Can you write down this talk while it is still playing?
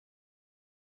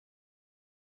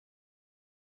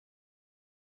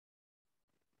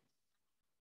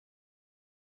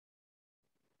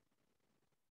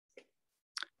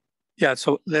Yeah,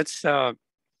 so let's, I'd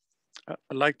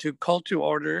like to call to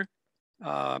order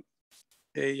a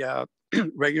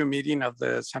regular meeting of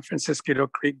the San Francisquito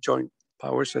Creek Joint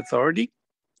Powers Authority.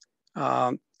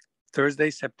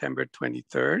 Thursday, September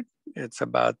 23rd. It's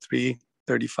about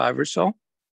 3:35 or so.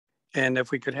 And if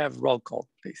we could have roll call,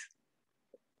 please.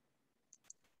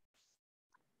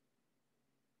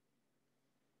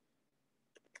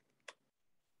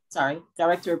 Sorry,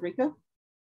 Director Abrica?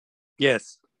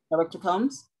 Yes. Director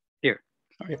Combs? Here.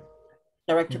 Sorry.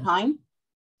 Director Pine?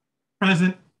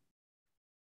 Present.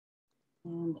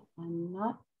 And I'm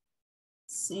not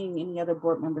seeing any other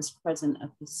board members present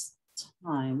at this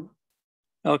time.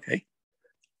 Okay.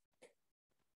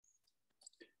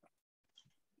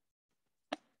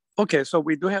 Okay, so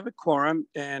we do have a quorum,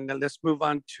 and let's move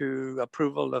on to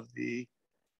approval of the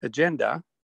agenda.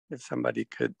 If somebody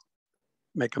could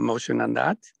make a motion on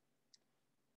that.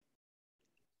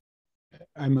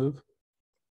 I move.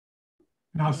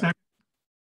 Now second.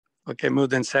 Okay,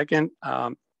 moved in second,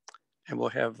 and we'll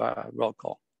have roll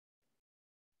call.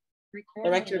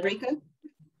 Director Abrica?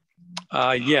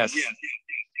 Yes.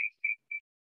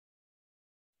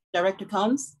 Director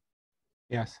Combs?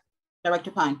 Yes.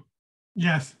 Director Pine?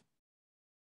 Yes.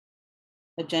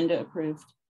 Agenda approved.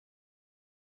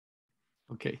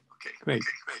 Okay, great.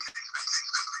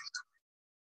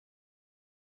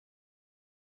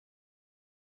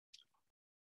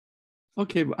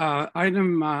 Okay,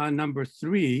 item number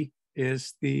 3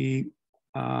 is the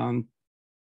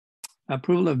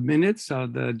approval of minutes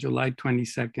of the July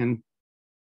 22nd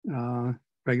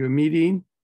regular meeting.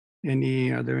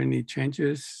 Are there any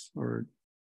changes or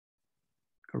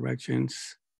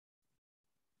corrections?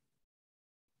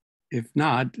 If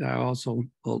not, I also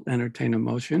will entertain a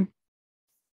motion.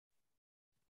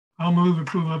 I'll move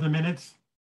approval of the minutes.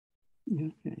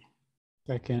 Okay.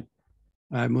 Second.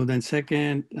 I move in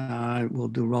second. We'll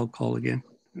do roll call again.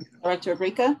 Director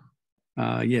Abrica?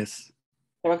 Yes.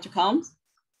 Director Combs?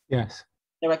 Yes.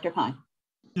 Director Pine?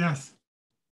 Yes.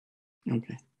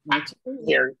 Okay.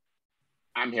 Here.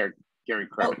 I'm here, Gary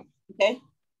Crow. Oh, okay.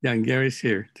 Yeah, and Gary's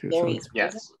here too. Gary is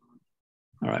Yes. present.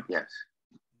 All right. Yes.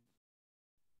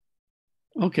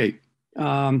 Okay.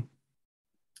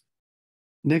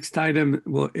 Next item,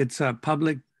 well, it's a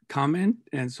public comment.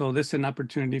 And so this is an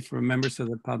opportunity for members of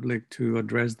the public to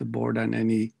address the board on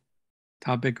any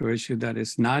topic or issue that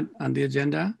is not on the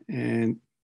agenda. And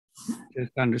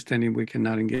just understanding we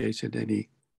cannot engage in any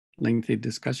lengthy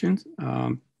discussions.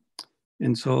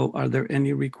 And so are there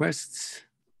any requests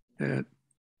at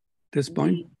this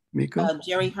point, Miko?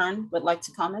 Jerry Hearn would like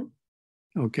to comment.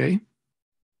 Okay.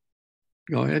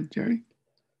 Go ahead, Jerry.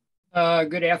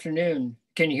 Good afternoon.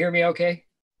 Can you hear me okay?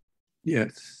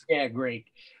 Yes. Yeah, great.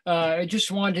 I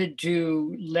just wanted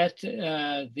to let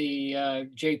the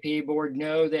JPA board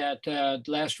know that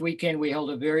last weekend we held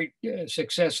a very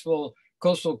successful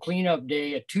coastal cleanup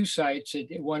day at 2 sites,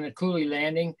 one at Cooley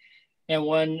Landing and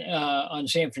one on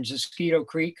San Francisquito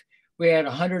Creek. We had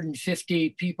 150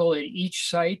 people at each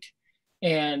site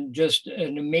and just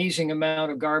an amazing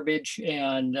amount of garbage,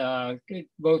 and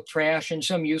both trash and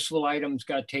some useful items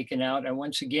got taken out. And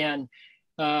once again,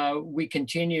 we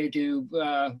continue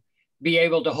to be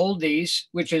able to hold these,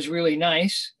 which is really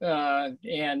nice.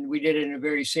 And we did it in a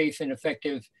very safe and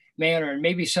effective manner. And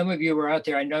maybe some of you were out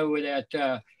there. I know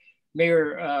that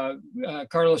Mayor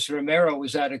Carlos Romero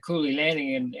was out at Cooley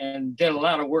Landing and did a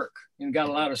lot of work and got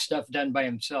a lot of stuff done by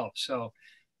himself. So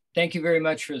thank you very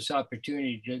much for this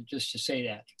opportunity just to say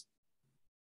that.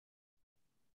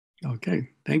 Okay,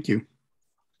 thank you.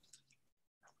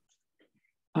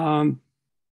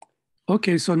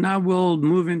 Okay, so now we'll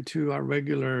move into our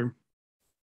regular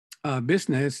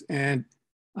business. And,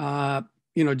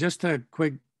 just a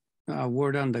quick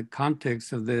word on the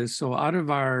context of this. So out of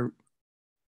our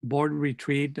board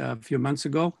retreat a few months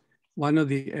ago, one of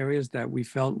the areas that we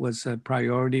felt was a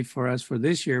priority for us for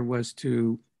this year was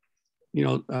to,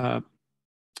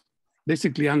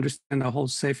 basically understand the whole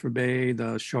Safer Bay,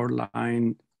 the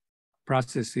shoreline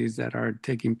processes that are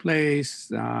taking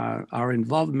place, our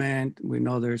involvement. We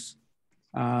know there's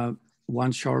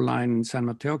one shoreline in San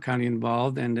Mateo County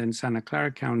involved, and then Santa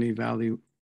Clara County Valley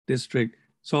District.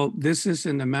 So this is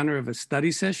in the manner of a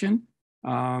study session.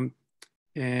 And,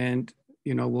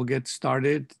 we'll get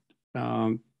started.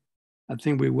 I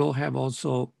think we will have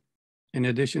also, in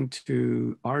addition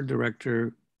to our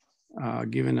director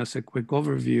giving us a quick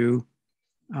overview,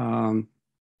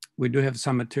 we do have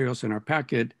some materials in our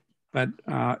packet, but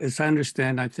as I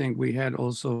understand, I think we had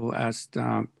also asked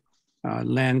Len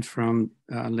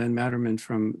Matterman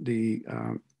from the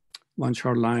One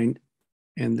Shoreline,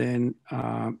 and then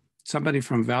somebody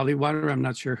from Valley Water, I'm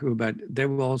not sure who, but they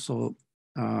will also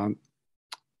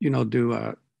do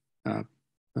a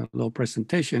little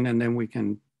presentation, and then we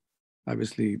can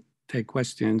obviously take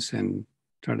questions and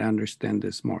try to understand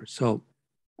this more. So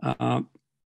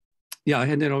yeah, I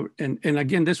hand it over. And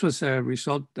again, this was a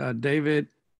result, David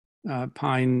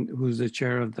Pine, who's the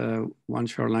chair of the One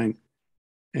Shoreline,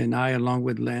 and I, along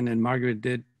with Len and Margaret,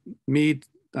 did meet,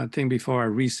 I think, before our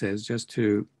recess, just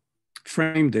to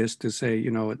frame this, to say,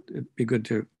 it'd be good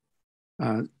to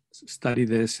study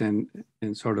this and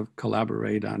sort of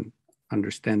collaborate on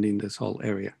understanding this whole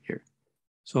area here.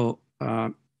 So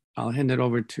I'll hand it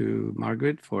over to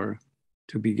Margaret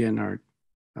to begin our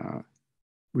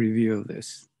review of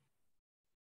this.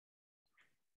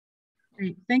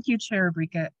 Great. Thank you, Chair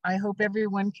Abrika. I hope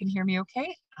everyone can hear me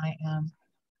okay. I am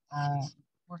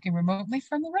working remotely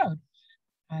from the road.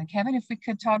 Kevin, if we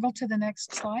could toggle to the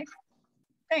next slide.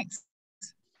 Thanks.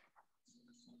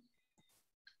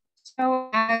 So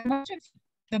as much of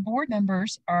the board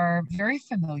members are very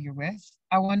familiar with,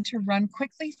 I want to run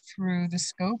quickly through the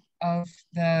scope of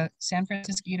the San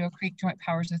Francisquito Creek Joint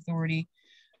Powers Authority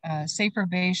Safer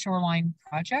Bay Shoreline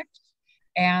Project.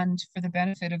 And for the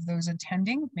benefit of those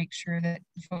attending, make sure that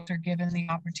folks are given the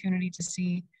opportunity to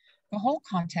see the whole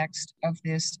context of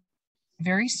this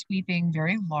very sweeping,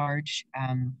 very large,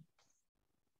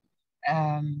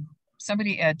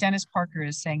 Dennis Parker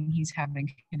is saying he's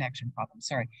having connection problems,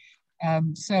 sorry.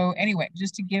 So anyway,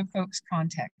 just to give folks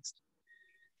context.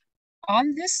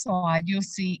 On this slide, you'll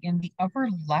see in the upper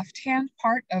left-hand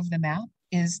part of the map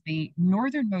is the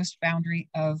northernmost boundary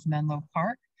of Menlo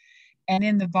Park. And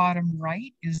in the bottom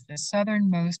right is the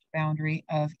southernmost boundary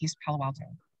of East Palo Alto.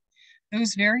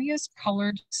 Those various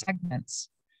colored segments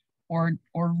or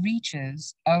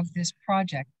reaches of this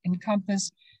project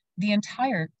encompass the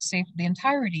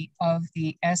entirety of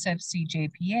the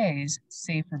SFC-JPA's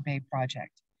Safer Bay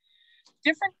project.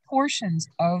 Different portions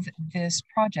of this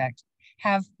project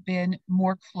have been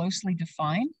more closely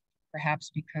defined,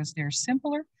 perhaps because they're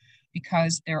simpler,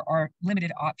 because there are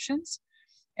limited options,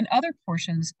 and other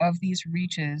portions of these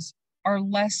reaches are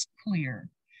less clear.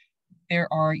 There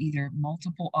are either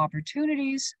multiple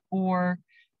opportunities or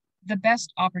the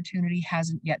best opportunity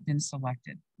hasn't yet been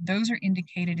selected. Those are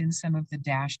indicated in some of the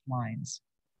dashed lines.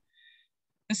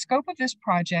 The scope of this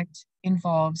project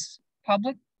involves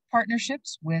public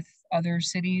partnerships with other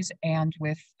cities and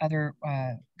with other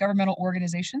governmental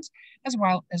organizations, as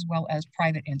well as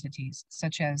private entities,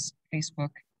 such as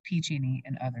Facebook, PG&E,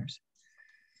 and others.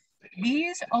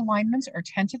 These alignments are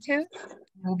tentative.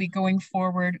 We'll be going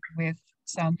forward with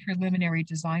some preliminary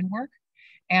design work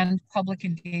and public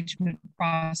engagement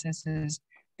processes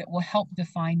that will help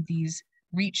define these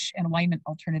reach and alignment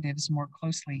alternatives more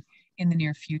closely in the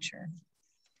near future.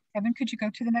 Kevin, could you go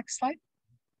to the next slide?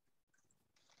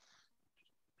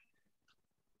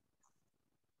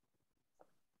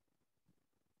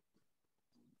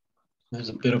 There's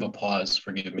a bit of a pause,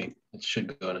 forgive me. It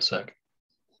should go in a sec.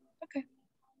 Okay.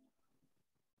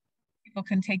 People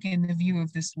can take in the view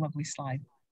of this lovely slide.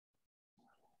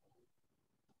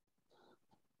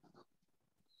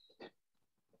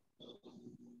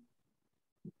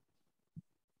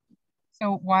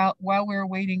 So while we're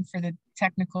waiting for the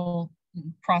technical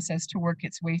process to work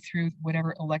its way through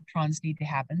whatever electrons need to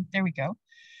happen, there we go.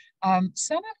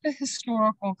 Some of the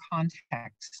historical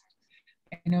context.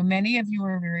 I know many of you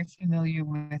are very familiar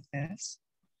with this.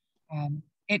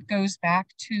 It goes back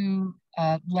to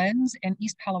Len's and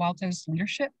East Palo Alto's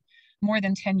leadership more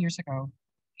than 10 years ago.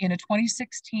 In a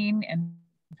 2016, and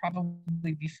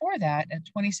probably before that, a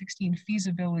 2016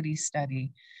 feasibility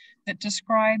study that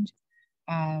described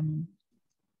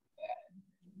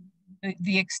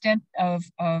the extent of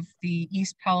the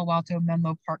East Palo Alto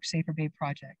Menlo Park Safer Bay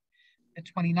project. A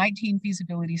 2019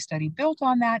 feasibility study built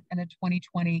on that, and a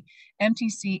 2020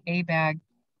 MTC ABAG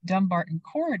Dumbarton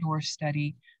Corridor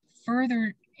study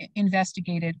further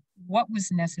investigated what was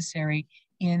necessary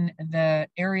in the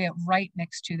area right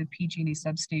next to the PG&E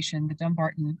substation, the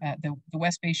Dumbarton, the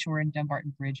West Bay Shore and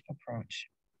Dumbarton Bridge approach.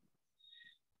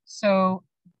 So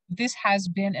this has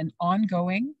been an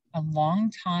ongoing, a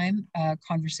long time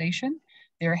conversation.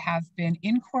 There have been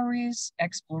inquiries,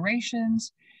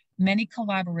 explorations, many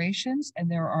collaborations,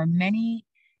 and there are many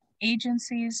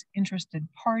agencies, interested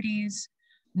parties,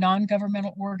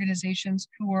 non-governmental organizations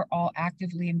who are all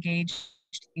actively engaged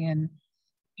in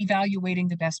evaluating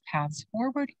the best paths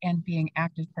forward and being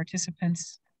active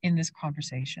participants in this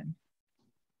conversation.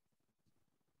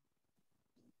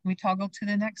 Can we toggle to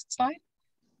the next slide?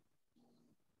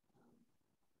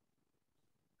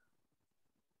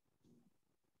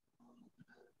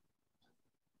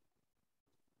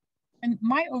 And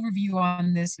my overview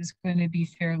on this is going to be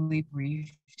fairly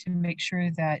brief to make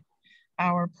sure that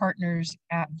our partners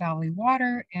at Valley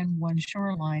Water and One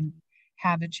Shoreline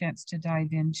have a chance to dive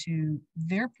into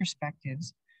their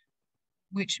perspectives,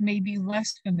 which may be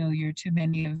less familiar to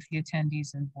many of the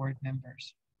attendees and board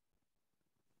members.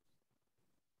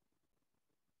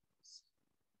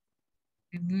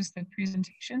 Did we lose the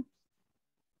presentation?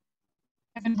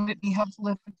 Kevin, would it be helpful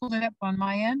if I pulled it up on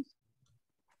my end?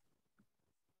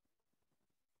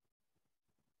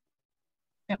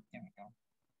 Yep, there we go.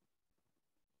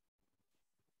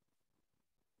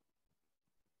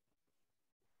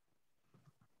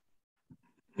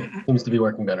 Seems to be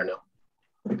working better now.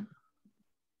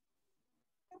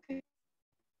 Okay.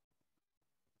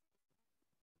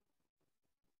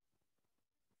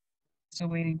 So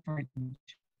waiting for it.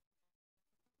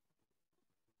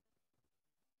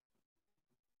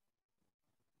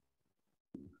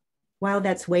 While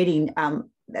that's waiting,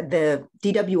 the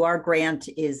DWR grant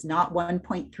is not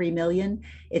 1.3 million.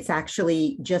 It's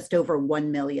actually just over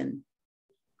 1 million.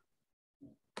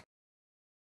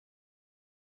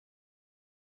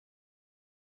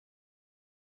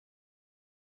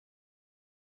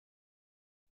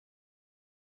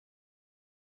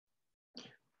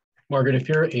 Margaret, if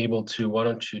you're able to, why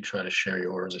don't you try to share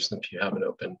yours if you have it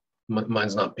open?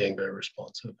 Mine's not being very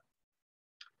responsive.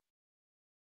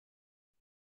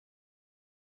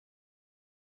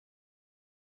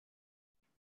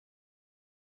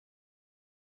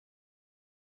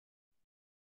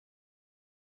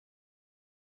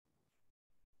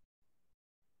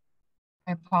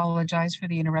 I apologize for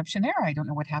the interruption there. I don't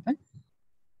know what happened.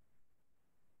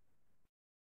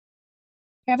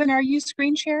 Kevin, are you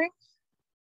screen sharing?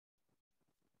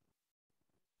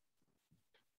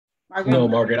 No,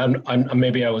 Margaret, I'm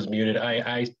maybe I was muted.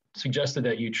 I suggested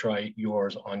that you try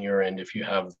yours on your end if you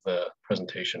have the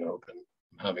presentation open.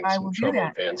 I'm having some trouble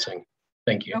advancing.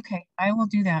 Thank you. Okay, I will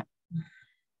do that.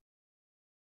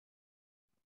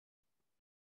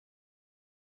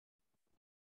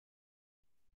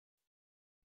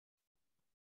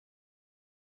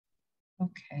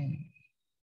 Okay.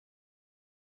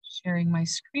 Sharing my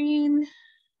screen.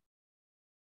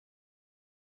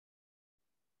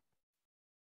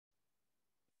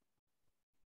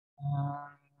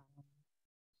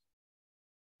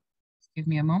 Give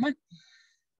me a moment.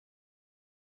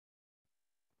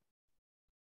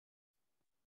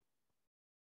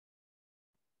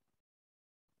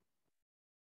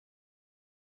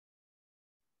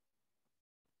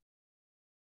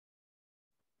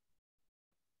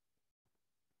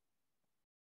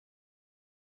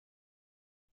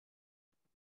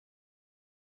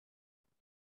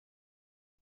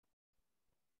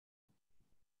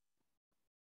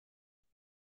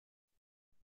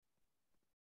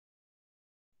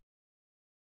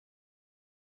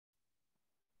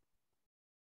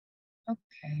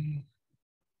 Okay.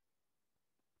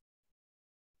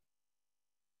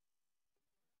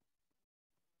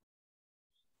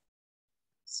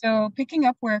 So picking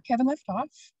up where Kevin left off,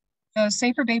 the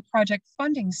Safer Bay project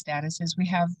funding status is we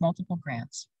have multiple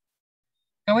grants.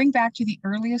 Going back to the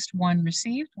earliest one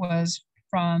received was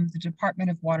from the Department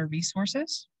of Water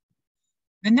Resources.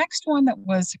 The next one that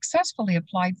was successfully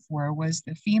applied for was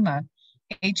the FEMA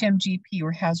HMGP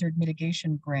or Hazard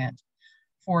Mitigation Grant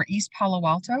for East Palo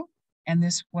Alto. And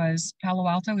this was, Palo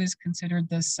Alto is considered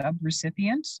the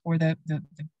sub-recipient or the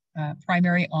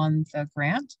primary on the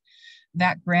grant.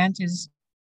 That grant is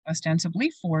ostensibly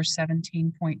for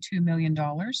 $17.2 million.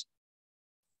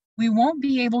 We won't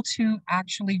be able to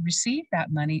actually receive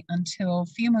that money until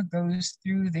FEMA goes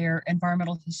through their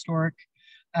environmental historic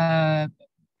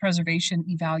preservation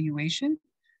evaluation.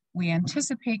 We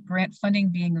anticipate grant funding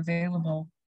being available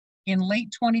in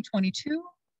late 2022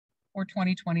 or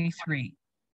 2023.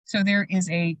 So there is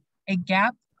a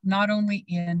gap not only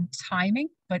in timing,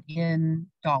 but in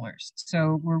dollars.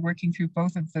 So we're working through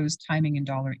both of those timing and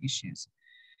dollar issues.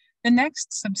 The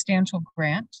next substantial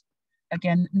grant,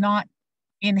 again, not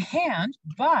in hand,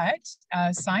 but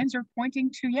signs are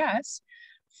pointing to yes,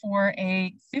 for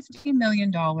a $50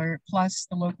 million plus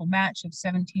the local match of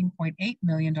 $17.8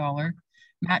 million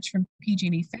match from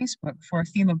PG&E Facebook for a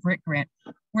FEMA BRIC grant,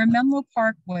 where Menlo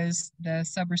Park was the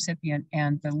subrecipient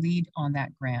and the lead on that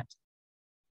grant.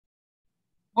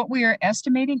 What we are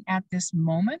estimating at this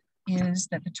moment is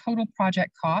that the total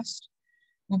project cost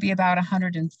will be about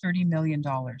 $130 million.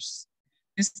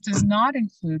 This does not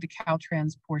include the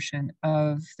Caltrans portion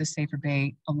of the Safer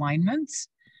Bay alignments.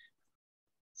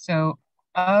 So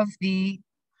of the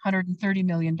 $130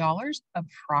 million,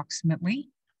 approximately,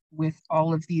 with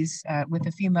all of these, with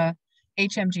the FEMA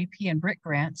HMGP and BRIC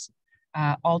grants,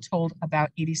 all told about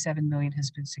 87 million has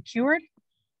been secured.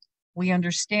 We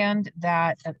understand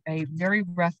that a very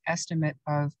rough estimate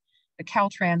of the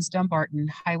Caltrans Dumbarton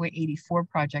Highway 84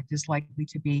 project is likely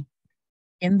to be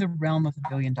in the realm of $1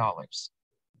 billion.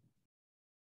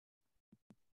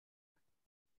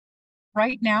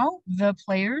 Right now, the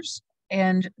players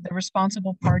and the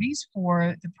responsible parties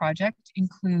for the project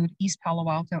include East Palo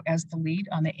Alto as the lead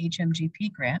on the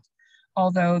HMGP grant,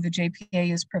 although the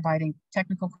JPA is providing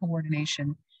technical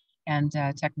coordination and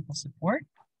technical support.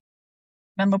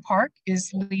 Menlo Park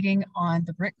is leading on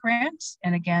the BRIC grant,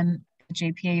 and again,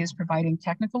 the JPA is providing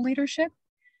technical leadership.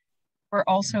 We're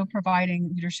also providing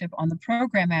leadership on the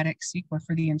programmatic CEQA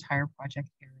for the entire project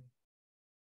area.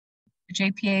 The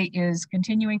JPA is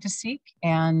continuing to seek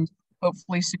and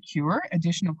hopefully secure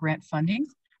additional grant funding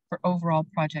for overall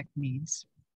project needs.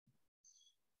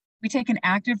 We take an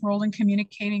active role in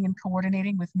communicating and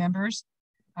coordinating with members,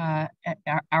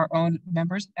 our own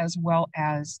members, as well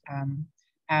as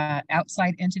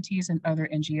outside entities and other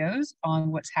NGOs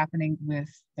on what's happening with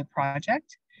the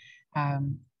project.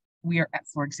 We are,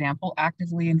 for example,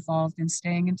 actively involved in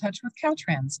staying in touch with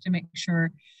Caltrans to make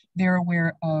sure they're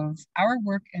aware of our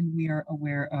work and we are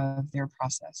aware of their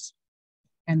process.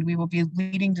 And we will be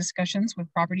leading discussions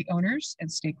with property owners and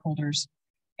stakeholders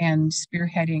and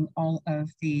spearheading all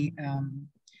of the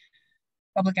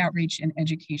public outreach and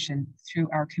education through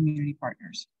our community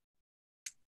partners.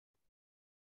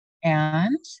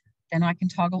 And then I can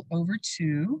toggle over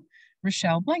to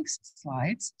Rochelle Blank's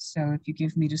slides. So if you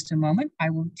give me just a moment, I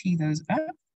will tee those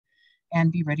up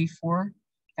and be ready for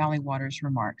Valley Water's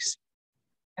remarks.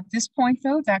 At this point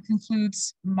though, that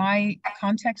concludes my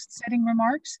context setting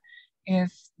remarks.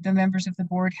 If the members of the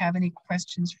board have any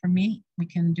questions for me, we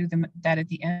can do that at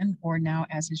the end or now,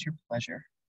 as is your pleasure.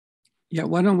 Yeah,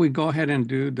 why don't we go ahead and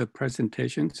do the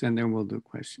presentations and then we'll do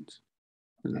questions.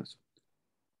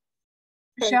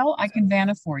 Rochelle, I can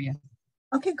Vanna for you.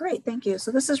 Okay, great, thank you. So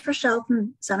this is Rochelle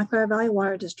from Santa Clara Valley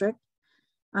Water District.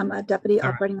 I'm a Deputy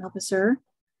Operating Officer.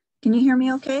 Can you hear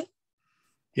me okay?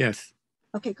 Yes.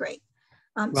 Okay, great.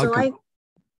 Welcome.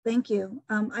 Thank you.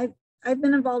 I've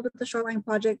been involved with the Shoreline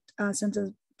Project since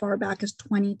as far back as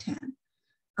 2010.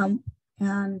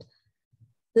 And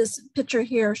this picture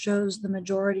here shows the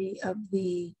majority of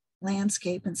the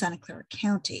landscape in Santa Clara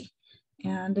County.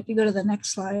 And if you go to the next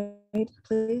slide,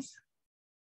 please.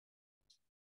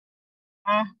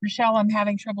 Rochelle, I'm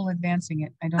having trouble advancing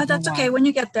it. I don't know that's why. Okay. When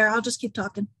you get there, I'll just keep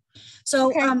talking.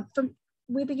 So okay.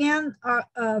 We began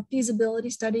our feasibility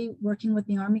study working with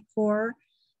the Army Corps,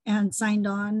 and signed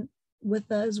on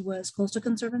with us was Coastal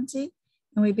Conservancy.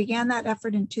 And we began that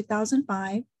effort in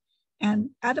 2005.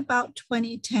 And at about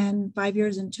 2010, 5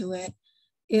 years into it,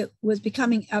 it was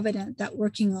becoming evident that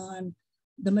working on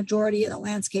the majority of the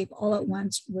landscape all at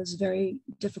once was very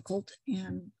difficult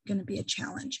and going to be a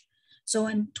challenge. So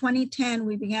in 2010,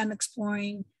 we began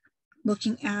exploring,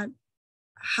 looking at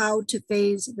how to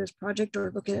phase this project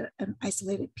or look at an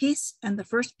isolated piece. And the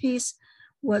first piece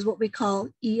was what we call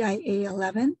EIA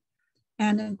 11.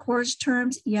 And in Corps'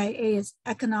 terms, EIA is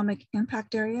Economic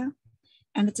Impact Area.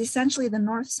 And it's essentially the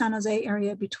North San Jose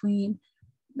area between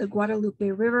the Guadalupe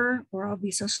River or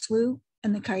Alviso Slough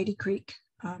and the Coyote Creek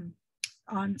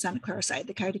on Santa Clara side,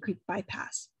 the Coyote Creek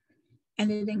bypass.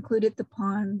 And it included the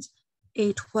ponds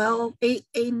A12,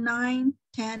 A9,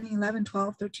 10, 11,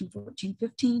 12, 13, 14,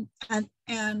 15,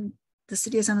 and the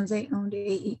city of San Jose owned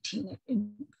A18. It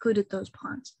included those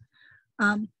ponds.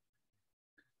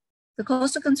 The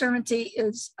Coastal Conservancy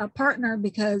is a partner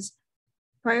because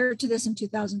prior to this in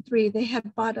 2003, they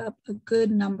had bought up a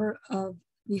good number of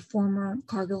the former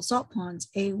Cargill salt ponds,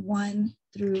 A1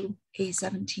 through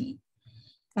A17.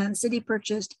 And the city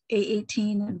purchased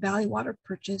A18 and Valley Water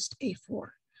purchased A4.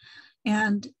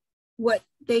 And what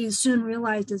they soon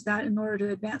realized is that in order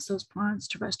to advance those ponds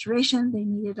to restoration, they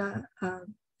needed a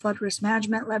flood risk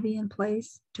management levy in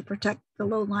place to protect the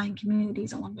low-lying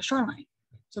communities along the shoreline.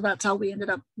 So that's how we ended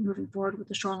up moving forward with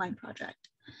the Shoreline Project.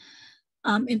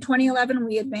 In 2011,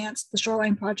 we advanced the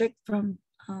Shoreline Project from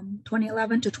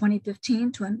 2011 to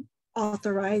 2015 to an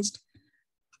authorized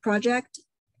project,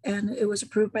 and it was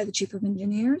approved by the Chief of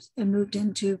Engineers and moved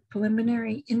into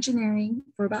preliminary engineering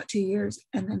for about 2 years,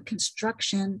 and then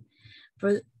construction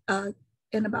for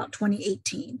in about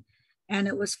 2018. And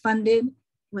it was funded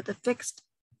with a fixed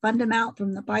fund amount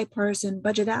from the Bipartisan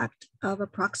Budget Act of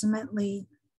approximately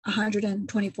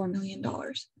 $124 million.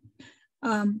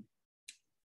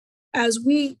 As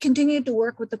we continued to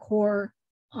work with the Corps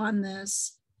on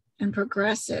this and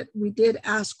progress it, we did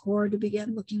ask Corps to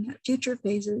begin looking at future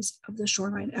phases of the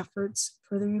shoreline efforts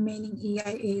for the remaining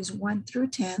EIAs 1 through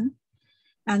 10.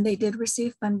 And they did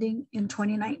receive funding in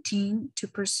 2019 to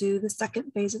pursue the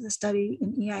second phase of the study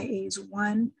in EIAs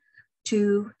 1,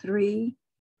 2, 3,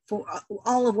 4,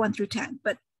 all of 1 through 10.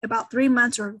 But about 3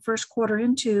 months or first quarter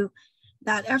into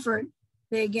that effort,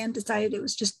 they again decided it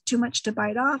was just too much to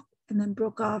bite off, and then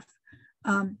broke off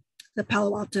the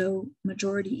Palo Alto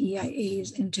majority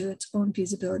EIAs into its own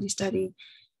feasibility study,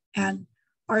 and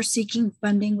are seeking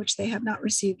funding, which they have not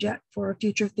received yet, for a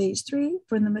future phase 3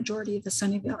 for the majority of the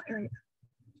Sunnyvale area.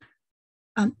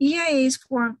 EIAs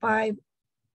 4 and 5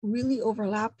 really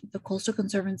overlap with the Coastal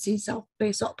Conservancy South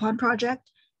Bay Salt Pond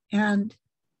project, and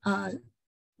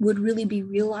would really be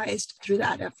realized through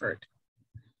that effort.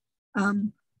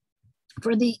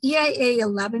 For the EIA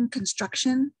 11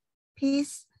 construction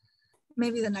piece,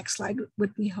 maybe the next slide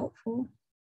would be helpful.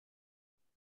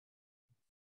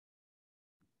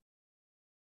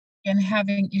 And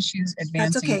having issues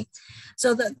advancing. That's okay.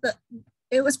 So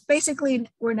it was basically,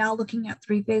 we're now looking at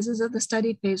 3 phases of the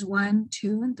study, phase 1,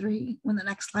 2, and 3. When the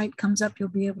next slide comes up, you'll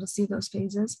be able to see those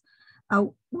phases.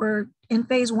 We're in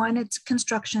phase 1, it's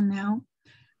construction now.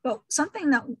 But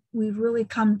something that we've really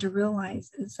come to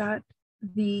realize is that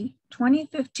the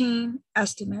 2015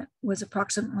 estimate was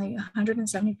approximately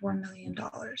 $174 million.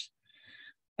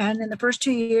 And in the first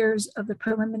 2 years of the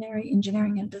preliminary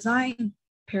engineering and design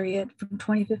period, from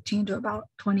 2015 to about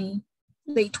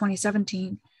late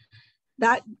 2017,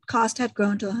 that cost had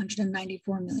grown to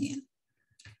 $194 million.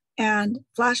 And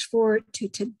flash forward to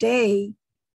today,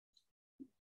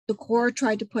 the Corps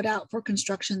tried to put out for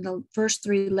construction the first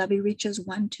 3 levee reaches,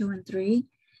 1, 2, and 3.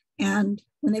 And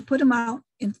when they put them out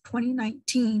in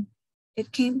 2019,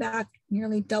 it came back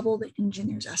nearly double the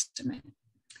engineer's estimate.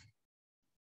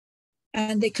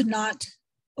 And they could not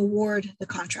award the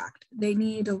contract. They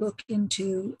need to look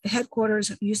into headquarters.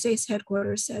 USAID's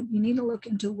headquarters said, you need to look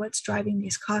into what's driving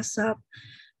these costs up,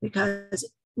 because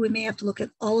we may have to look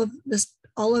at all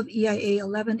of EIA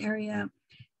 11 area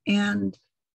and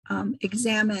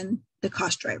examine the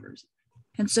cost drivers.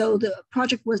 And so the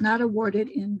project was not awarded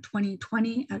in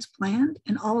 2020 as planned,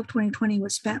 and all of 2020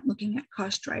 was spent looking at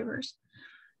cost drivers.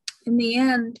 In the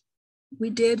end, we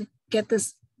did get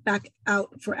this back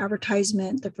out for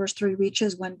advertisement, the first 3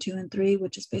 reaches, 1, 2, and 3,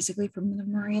 which is basically from the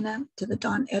marina to the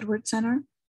Don Edwards Center.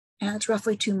 And it's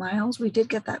roughly 2 miles. We did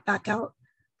get that back out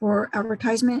for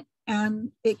advertisement,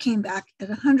 and it came back at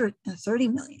 $130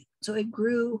 million. So it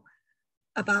grew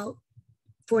about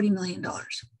 $40 million.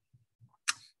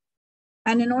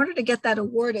 And in order to get that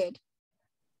awarded,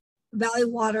 Valley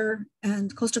Water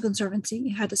and Coastal Conservancy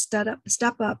had to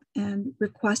step up and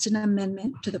request an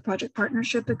amendment to the project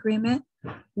partnership agreement,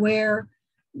 where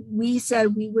we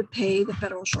said we would pay the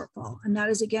federal shortfall. And that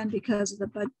is again because of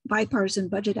the Bipartisan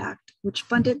Budget Act, which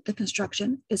funded the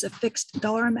construction, is a fixed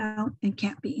dollar amount and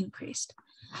can't be increased.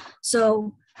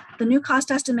 So the new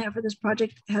cost estimate for this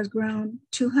project has grown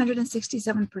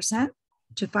 267%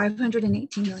 to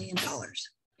 $518 million.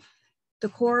 The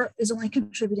Corps is only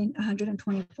contributing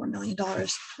 $124 million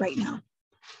right now.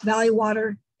 Valley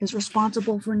Water is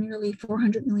responsible for nearly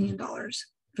 $400 million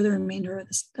for the remainder of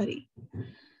the study.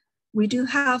 We do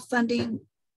have funding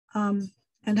and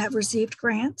have received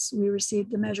grants. We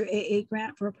received the Measure AA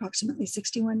grant for approximately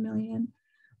 $61 million.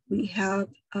 We have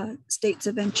state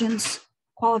subventions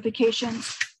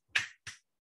qualifications.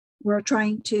 We're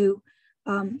trying to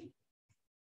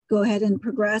go ahead and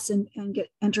progress and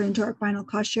enter into our final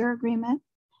cost share agreement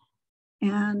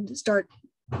and start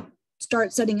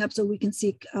setting up so we can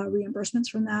seek reimbursements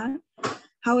from that.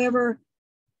 However,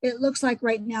 it looks like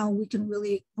right now we can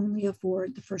really only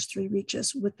afford the first 3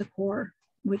 reaches with the Corps,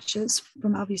 which is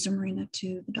from Alvista Marina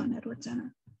to the Don Edwards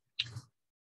Center.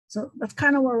 So that's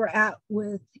kind of where we're at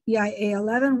with EIA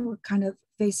 11. We're kind of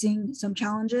facing some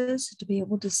challenges to be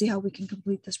able to see how we can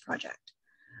complete this project.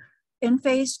 In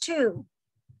phase 2,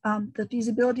 the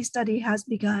feasibility study has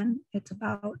begun. It's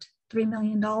about $3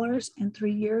 million in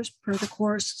 3 years per the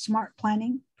Corps' SMART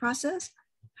planning process.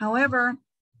 However,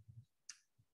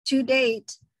 to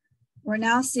date, we're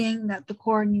now seeing that the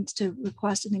Corps needs to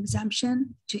request an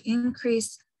exemption to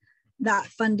increase that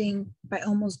funding by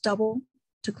almost double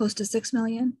to close to $6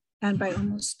 million and by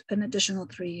almost an additional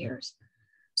 3 years.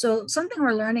 So something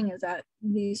we're learning is that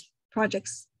these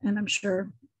projects, and I'm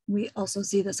sure we also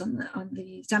see this on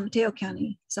the San Mateo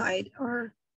County side,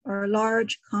 are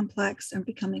large, complex, and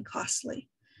becoming costly.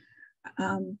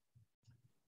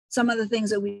 Some of the things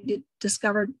that we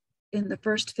discovered in the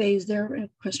first phase there in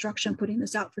construction, putting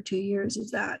this out for 2 years,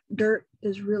 is that dirt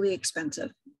is really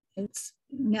expensive. It's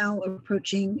now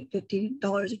approaching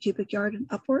 $50 a cubic yard and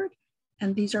upward.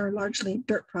 And these are largely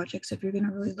dirt projects if you're going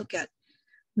to really look at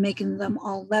making them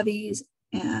all levees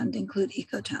and include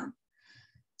ecotown.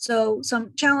 So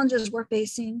some challenges we're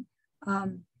facing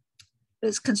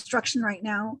is construction right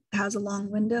now has a long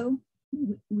window.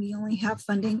 We only have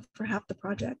funding for half the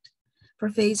project. For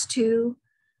phase 2,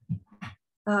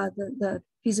 The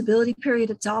feasibility period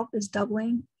itself is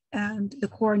doubling, and the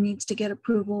Corps needs to get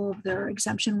approval of their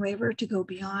exemption waiver to go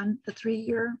beyond the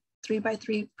 3-year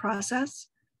 3x3 process.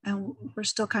 And we're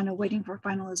still kind of waiting for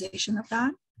finalization of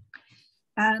that.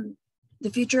 And the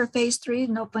future of phase 3,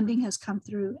 no funding has come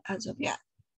through as of yet.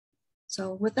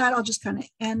 So with that, I'll just kind of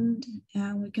end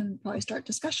and we can probably start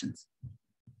discussions.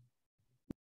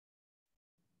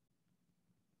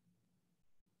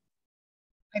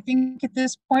 I think at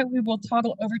this point we will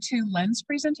toggle over to Len's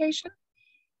presentation,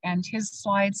 and his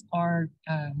slides are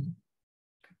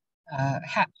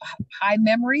high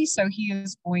memory, so he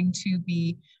is going to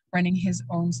be running his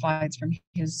own slides from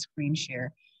his screen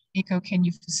share. Nico, can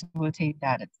you facilitate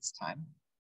that at this time?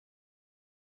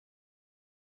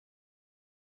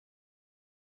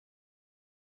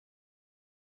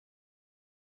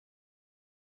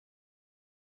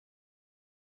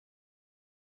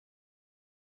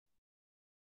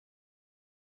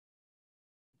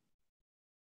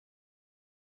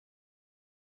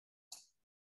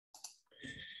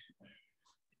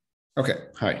 Okay,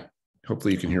 hi.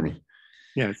 Hopefully you can hear me.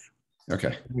 Yes.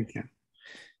 Okay. We can.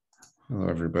 Hello,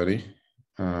 everybody.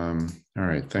 All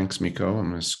right, thanks, Miko. I'm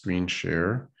gonna screen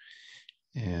share.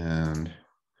 And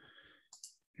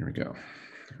here we go.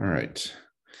 All right.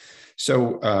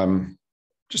 So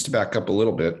just to back up a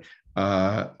little bit,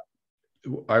 I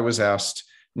was asked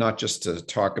not just to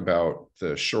talk about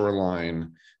the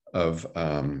shoreline of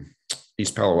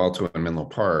East Palo Alto and Menlo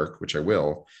Park, which I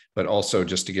will, but also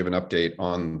just to give an update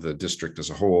on the district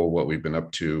as a whole, what we've been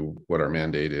up to, what our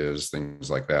mandate is, things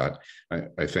like that.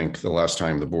 I think the last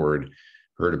time the board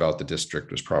heard about the district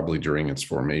was probably during its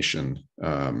formation,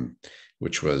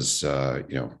 which was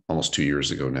almost 2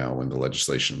 years ago now when the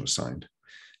legislation was signed.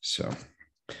 So,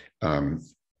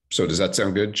 so does that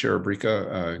sound good, Chair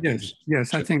Abrika?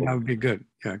 Yes, I think that would be good.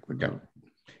 Yeah,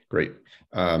 great.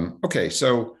 Okay,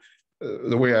 so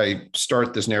the way I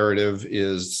start this narrative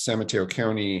is San Mateo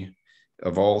County,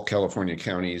 of all California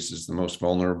counties, is the most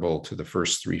vulnerable to the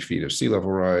first 3 feet of sea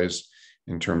level rise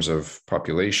in terms of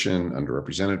population,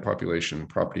 underrepresented population,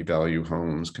 property value,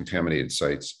 homes, contaminated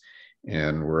sites.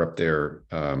 And we're up there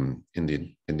in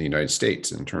the United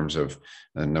States in terms of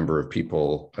a number of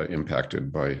people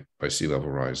impacted by sea level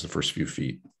rise, the first few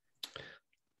feet.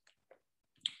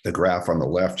 The graph on the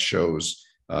left shows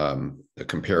the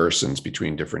comparisons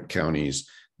between different counties.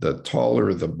 The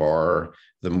taller the bar,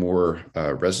 the more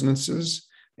residences,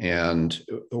 and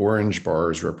orange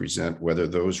bars represent whether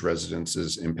those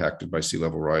residences impacted by sea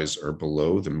level rise are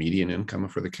below the median income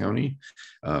for the county.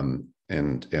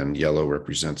 And yellow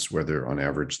represents whether on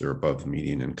average they're above the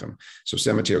median income. So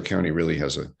San Mateo County really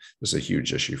is a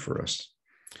huge issue for us.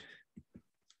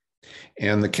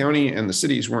 And the county and the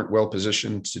cities weren't well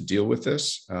positioned to deal with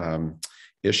this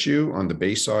issue. On the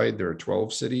bay side, there are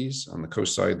 12 cities. On the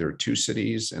coast side, there are 2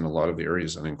 cities, and a lot of the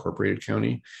areas unincorporated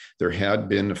county. There had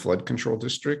been a flood control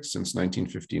district since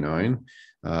 1959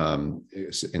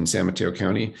 in San Mateo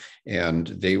County, and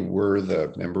they were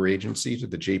the member agency to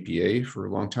the JPA for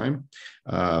a long time,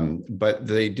 but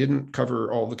they didn't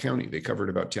cover all the county. They covered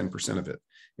about 10% of it,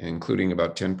 including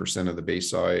about 10% of the bay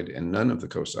side and none of the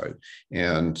coast side.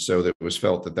 And so it was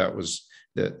felt that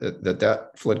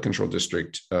that flood control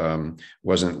district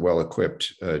wasn't well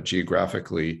equipped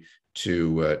geographically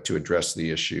to address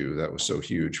the issue that was so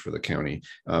huge for the county.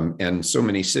 And so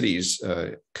many cities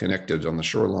connected on the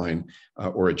shoreline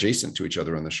or adjacent to each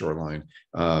other on the shoreline,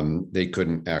 they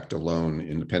couldn't act alone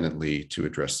independently to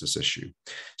address this issue.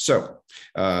 So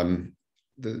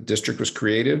the district was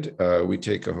created. We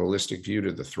take a holistic view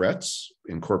to the threats,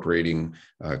 incorporating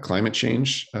climate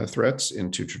change threats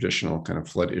into traditional kind of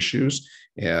flood issues,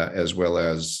 as well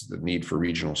as the need for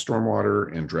regional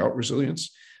stormwater and drought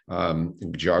resilience.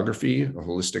 Geography, a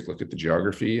holistic look at the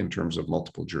geography in terms of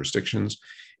multiple jurisdictions,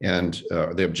 and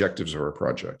the objectives of our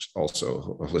projects.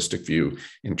 Also a holistic view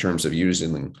in terms of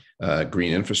using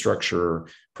green infrastructure,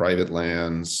 private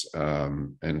lands,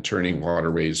 and turning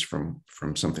waterways from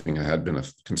something that had been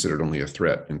considered only a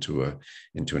threat into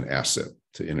an asset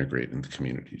to integrate into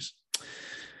communities.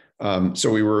 So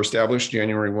we were established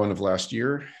January 1 of last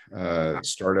year,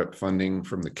 startup funding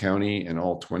from the county and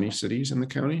all 20 cities in the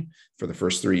county for the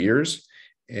first 3 years.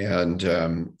 And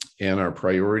our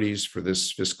priorities for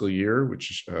this fiscal year,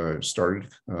 which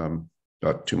started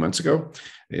about 2 months ago,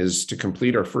 is to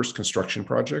complete our first construction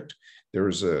project.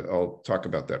 I'll talk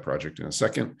about that project in a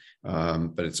second,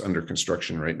 but it's under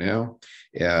construction right now,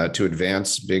 to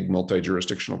advance big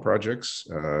multi-jurisdictional projects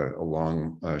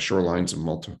along shorelines of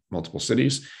multiple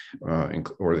cities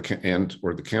or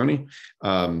the county,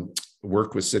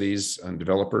 work with cities and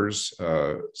developers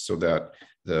so that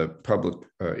The public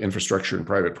infrastructure and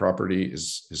private property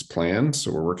is planned.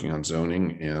 So we're working on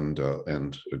zoning and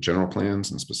general plans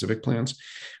and specific plans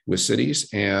with cities,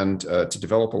 and to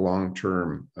develop a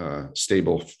long-term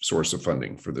stable source of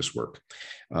funding for this work.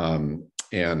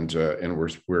 And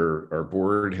our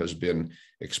board has been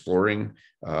exploring,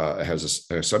 has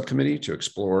a subcommittee to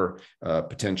explore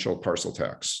potential parcel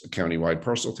tax, a countywide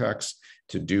parcel tax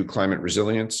to do climate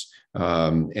resilience.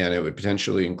 And it would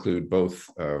potentially include both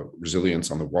resilience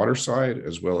on the water side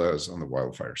as well as on the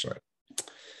wildfire side.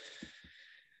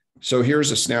 So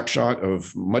here's a snapshot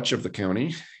of much of the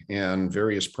county and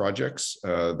various projects.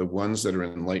 The ones that are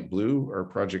in light blue are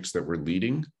projects that we're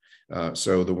leading.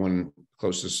 So the one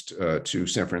closest to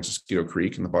San Francisquito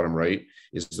Creek in the bottom right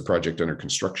is the project under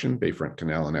construction, Bayfront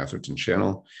Canal and Atherton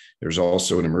Channel. There's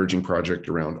also an emerging project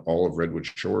around all of Redwood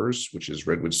Shores, which is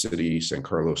Redwood City, San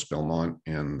Carlos, Belmont,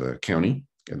 and the county,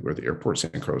 and where the airport,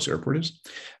 San Carlos Airport is.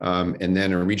 And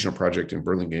then a regional project in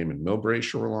Burlingame and Millbrae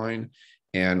shoreline.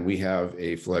 And we have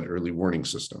a flood early warning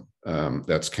system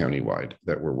that's countywide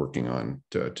that we're working on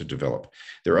to develop.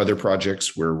 There are other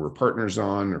projects where we're partners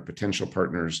on or potential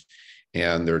partners.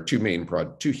 And there are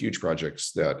two huge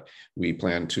projects that we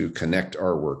plan to connect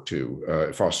our work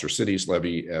to, Foster Cities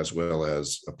levy, as well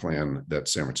as a plan that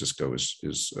San Francisco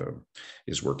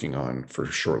is working on for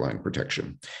shoreline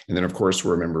protection. And then, of course,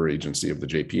 we're a member agency of the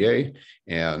JPA,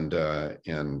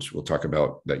 and we'll talk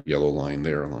about that yellow line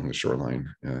there along the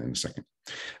shoreline in a second.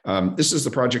 This is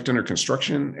the project under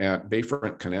construction at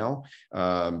Bayfront Canal.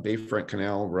 Bayfront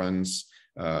Canal runs,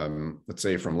 let's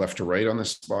say, from left to right on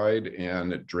this slide,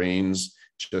 and it drains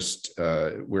just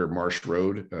where Marsh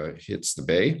Road hits the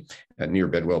bay near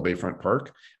Bedwell Bayfront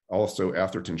Park. Also,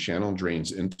 Atherton Channel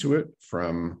drains into it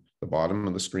from the bottom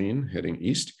of the screen heading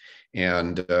east,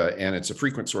 and it's a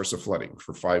frequent source of flooding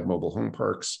for 5 mobile home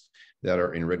parks that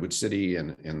are in Redwood City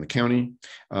and the county.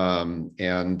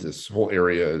 And this whole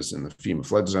area is in the FEMA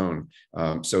flood zone.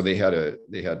 So they had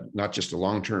not just a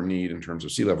long-term need in terms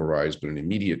of sea level rise, but an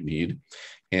immediate need.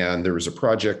 And there was a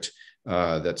project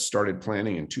that started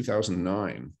planning in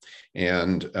 2009.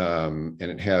 And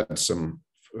it had some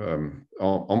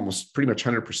almost pretty much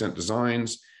 100%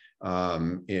 designs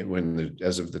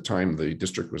as of the time the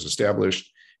district was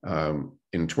established.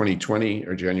 In 2020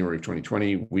 or January of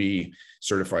 2020, we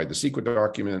certified the CEQA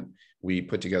document. We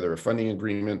put together a funding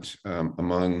agreement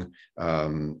among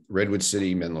Redwood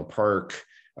City, Menlo Park,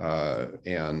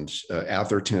 and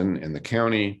Atherton and the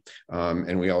county.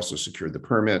 And we also secured the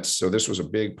permits. So this was a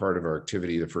big part of our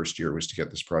activity. The first year was to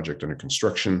get this project under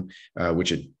construction,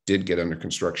 which it did get under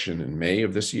construction in May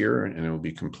of this year, and it will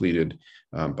be completed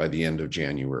by the end of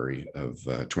January of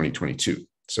 2022.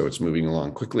 So it's moving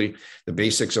along quickly. The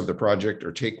basics of the project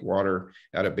are take water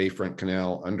out of Bayfront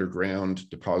Canal underground,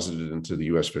 deposited into the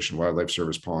U.S. Fish and Wildlife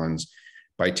Service ponds.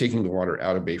 By taking the water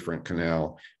out of Bayfront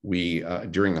Canal,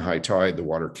 during the high tide, the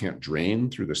water can't drain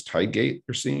through this tide gate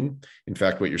you're seeing. In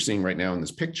fact, what you're seeing right now in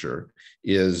this picture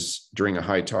is during a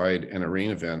high tide and a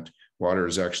rain event, water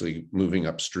is actually moving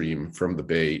upstream from the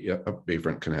bay, up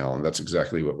Bayfront Canal. And that's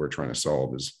exactly what we're trying to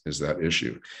solve is that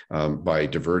issue by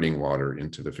diverting water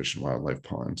into the fish and wildlife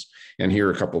ponds. And here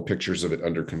are a couple of pictures of it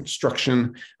under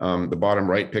construction. The bottom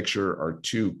right picture are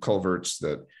 2 culverts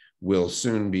that will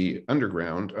soon be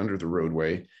underground under the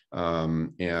roadway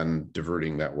and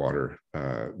diverting that water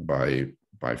by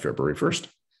February 1st.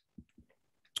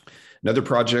 Another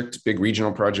project, big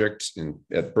regional project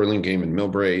at Burlingame and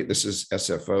Millbrae. This is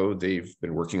SFO. They've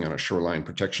been working on a shoreline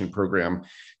protection program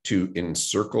to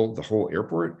encircle the whole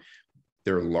airport.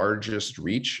 Their largest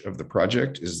reach of the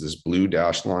project is this blue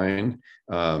dashed line,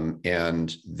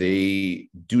 and they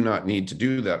do not need to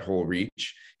do that whole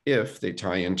reach if they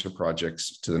tie into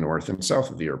projects to the north and south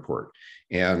of the airport.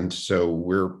 And so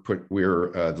we're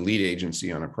the lead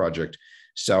agency on a project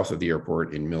south of the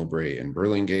airport in Millbrae and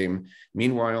Burlingame.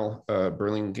 Meanwhile,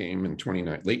 Burlingame in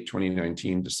late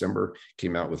 2019, December,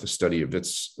 came out with a study of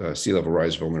its sea level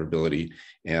rise vulnerability,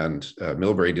 and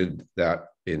Millbrae did that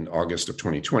in August of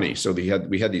 2020. So we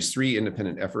had these 3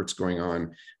 independent efforts going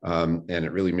on, and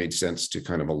it really made sense to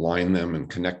kind of align them and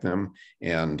connect them.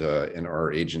 And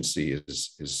our agency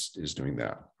is doing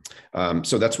that.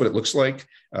 So that's what it looks like.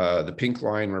 The pink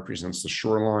line represents the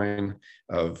shoreline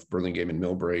of Burlingame and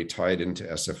Millbrae tied into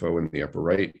SFO in the upper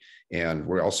right. And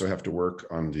we also have to work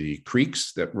on the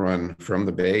creeks that run from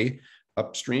the bay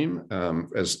upstream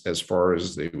as far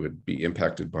as they would be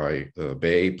impacted by the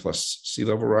bay plus sea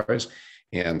level rise.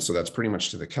 And so that's pretty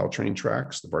much to the Caltrain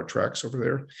tracks, the BART tracks over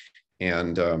there.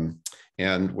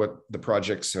 And what the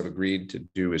projects have agreed to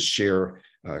do is share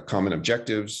common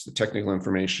objectives, the technical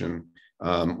information,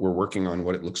 We're working on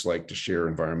what it looks like to share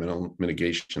environmental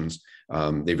mitigations.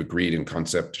 They've agreed in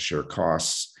concept to share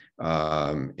costs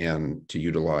and to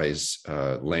utilize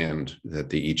land that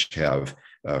they each have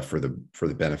for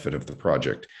the benefit of the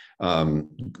project.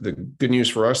 The good news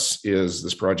for us is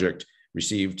this project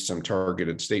received some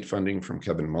targeted state funding from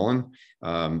Kevin Mullen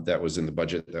that was in the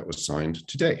budget that was signed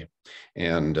today.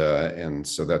 And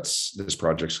so this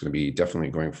project's going to be definitely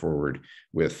going forward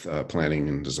with planning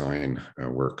and design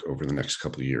work over the next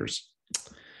couple of years.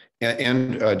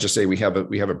 And just say we have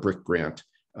a brick grant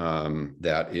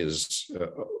that is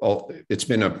it's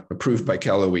been approved by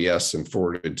Cal OES and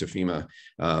forwarded to FEMA,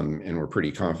 and we're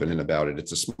pretty confident about it.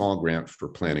 It's a small grant for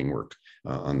planning work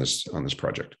on this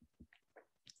project.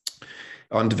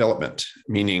 On development,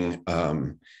 meaning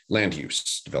land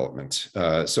use development.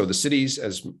 So the cities,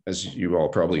 as you all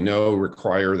probably know,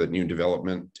 require that new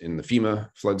development in the FEMA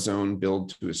flood zone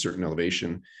build to a certain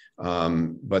elevation,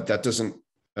 but that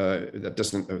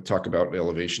doesn't talk about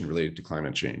elevation related to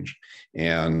climate change.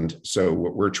 And so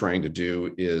what we're trying to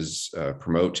do is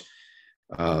promote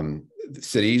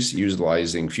cities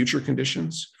utilizing future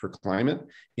conditions for climate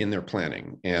in their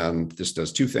planning. And this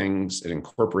does two things. It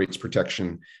incorporates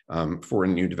protection for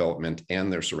new development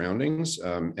and their surroundings,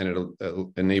 and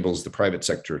it enables the private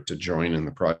sector to join in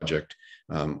the project,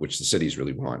 which the cities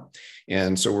really want.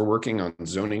 And so we're working on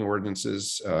zoning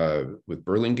ordinances with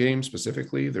Burlingame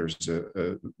specifically. There's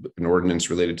an ordinance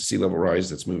related to sea level rise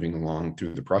that's moving along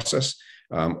through the process.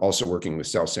 Also working with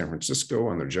South San Francisco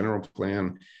on their general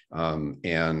plan,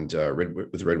 and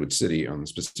with Redwood City on the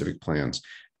specific plans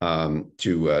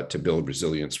to build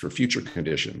resilience for future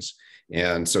conditions.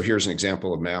 And so here's an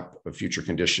example, a map of future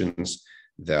conditions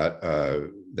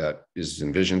that is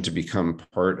envisioned to become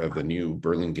part of the new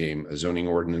Burlingame zoning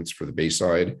ordinance for the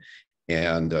Bayside.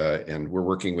 And we're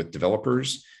working with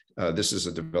developers. This is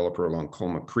a developer along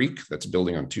Colma Creek that's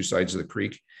building on two sides of the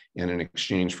creek. And in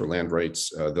exchange for land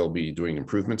rights, they'll be doing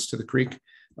improvements to the creek.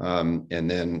 And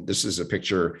then this is a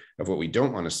picture of what we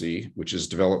don't want to see, which is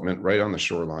development right on the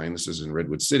shoreline. This is in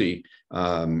Redwood City.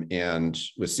 And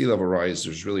with sea level rise,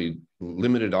 there's really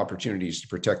limited opportunities to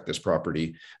protect this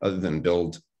property other than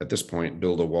at this point,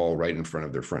 build a wall right in front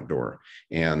of their front door.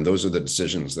 And those are the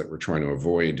decisions that we're trying to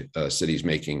avoid cities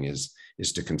making is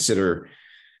to consider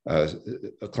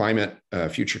climate,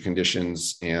 future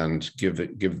conditions, and give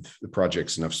the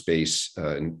projects enough space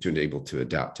to enable to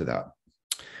adapt to that.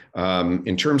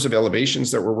 In terms of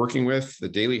elevations that we're working with, the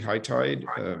daily high tide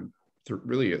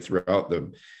really throughout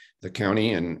the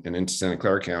county and into Santa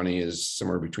Clara County is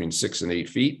somewhere between 6 and 8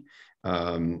 feet,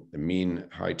 the mean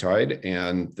high tide.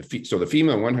 And so the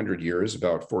FEMA 100 year is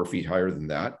about 4 feet higher than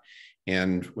that.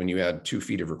 And when you add 2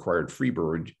 feet of required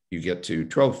freeboard, you get to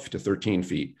 12 to 13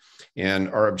 feet. And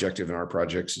our objective in our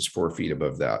projects is 4 feet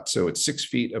above that. So it's 6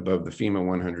 feet above the FEMA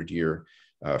 100 year,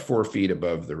 4 feet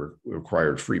above the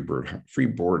required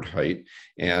freeboard height,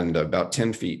 and about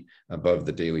 10 feet above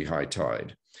the daily high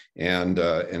tide.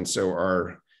 And so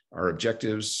our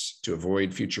objectives to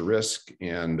avoid future risk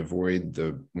and avoid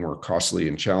the more costly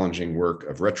and challenging work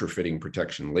of retrofitting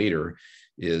protection later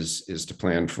is to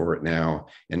plan for it now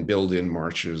and build in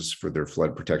marshes for their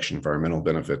flood protection environmental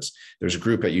benefits. There's a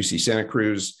group at UC Santa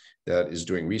Cruz that is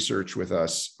doing research with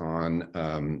us on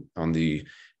the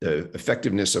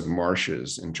effectiveness of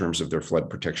marshes in terms of their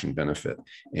flood protection benefit.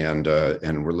 And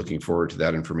we're looking forward to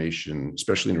that information,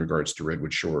 especially in regards to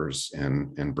Redwood Shores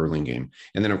and Burlingame.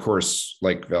 And then of course,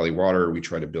 like Valley Water, we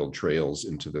try to build trails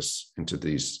into this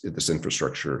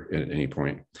infrastructure at any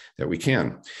point that we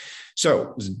can.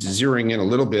 So zeroing in a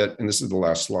little bit, and this is the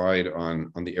last slide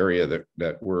on the area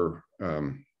that we're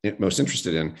most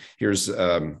interested in.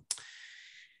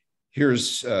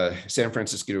 Here's San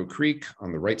Francisquito Creek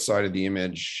on the right side of the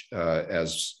image,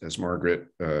 as Margaret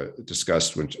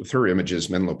discussed with her images.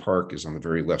 Menlo Park is on the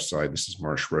very left side. This is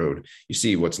Marsh Road. You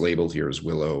see what's labeled here as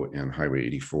Willow and Highway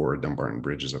 84, Dumbarton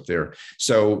Bridge is up there.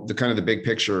 So the big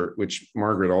picture, which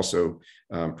Margaret also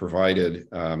provided,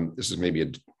 this is maybe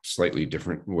a slightly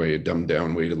different way, a dumbed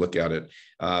down way to look at it,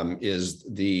 is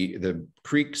the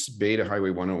Creeks Beta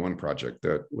Highway 101 project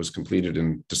that was completed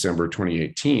in December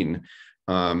 2018.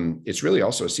 It's really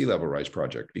also a sea level rise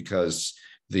project because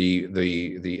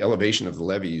the elevation of the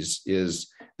levees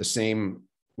is the same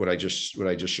what I just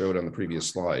showed on the previous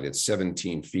slide. It's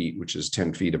 17 feet, which is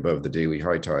 10 feet above the daily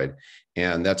high tide,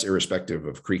 and that's irrespective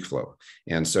of creek flow.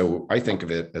 And so I think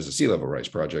of it as a sea level rise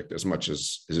project as much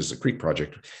as it is a creek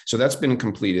project. So that's been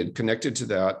completed. Connected to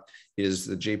that is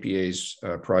the JPA's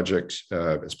project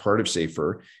as part of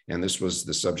SAFER. And this was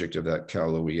the subject of that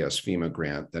Cal OES FEMA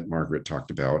grant that Margaret talked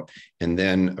about. And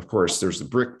then, of course, there's the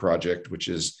BRIC project, which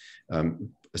is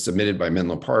submitted by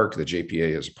Menlo Park. The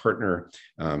JPA is a partner.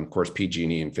 Of course,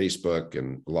 PG&E and Facebook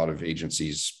and a lot of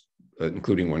agencies,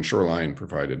 including One Shoreline,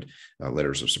 provided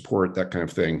letters of support, that kind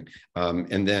of thing.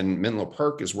 And then Menlo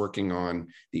Park is working on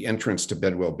the entrance to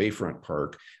Bedwell Bayfront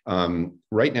Park.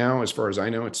 Right now, as far as I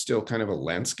know, it's still kind of a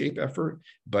landscape effort,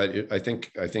 but I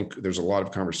think there's a lot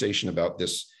of conversation about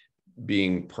this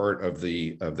being part of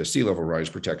the sea level rise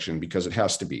protection, because it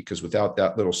has to be, because without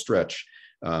that little stretch,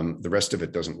 the rest of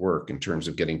it doesn't work in terms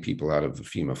of getting people out of the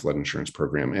FEMA flood insurance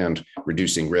program and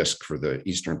reducing risk for the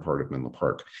eastern part of Menlo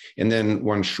Park. And then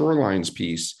One Shoreline's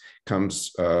piece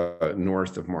comes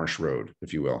north of Marsh Road,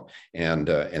 if you will, and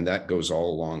that goes all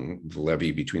along the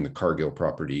levee between the Cargill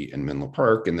property and Menlo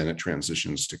Park, and then it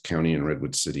transitions to County and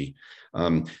Redwood City.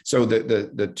 So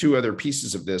the two other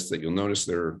pieces of this that you'll notice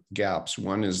there are gaps.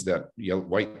 One is that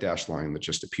white dash line that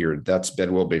just appeared. That's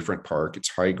Bedwell Bayfront Park. It's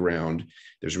high ground.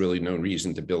 There's really no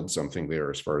reason to build something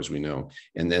there as far as we know.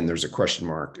 And then there's a question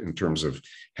mark in terms of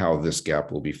how this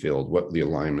gap will be filled, what the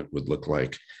alignment would look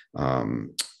like.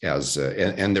 And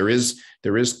there is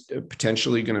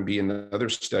potentially going to be another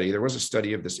study. There was a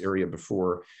study of this area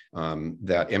before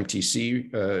that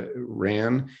MTC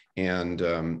ran, and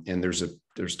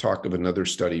there's talk of another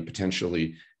study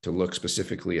potentially to look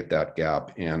specifically at that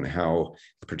gap and how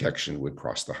the protection would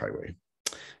cross the highway.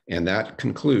 And that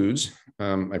concludes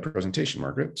my presentation,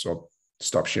 Margaret. So I'll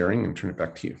stop sharing and turn it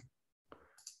back to you.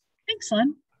 Thanks,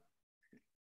 Len.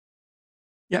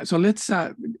 Yeah, so let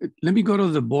me go to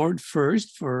the board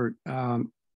first for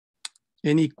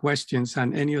any questions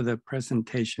on any of the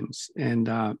presentations. And,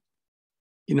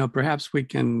 perhaps we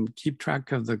can keep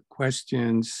track of the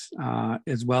questions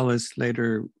as well as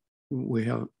later we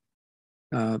have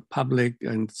public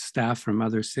and staff from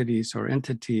other cities or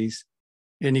entities,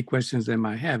 any questions they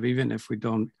might have, even if we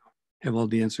don't have all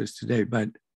the answers today. But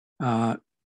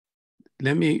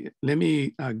let me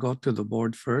go to the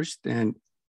board first. And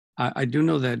I do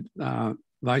know that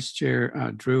Vice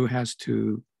Chair Drew has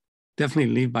to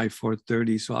definitely leave by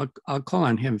 4:30. So I'll call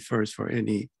on him first for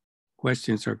any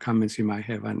questions or comments he might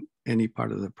have on any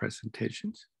part of the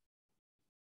presentations.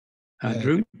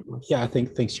 Drew? Yeah,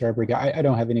 thanks, Chair Abriga. I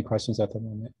don't have any questions at the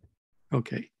moment.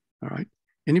 Okay, all right.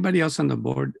 Anybody else on the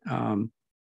board have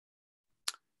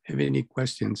any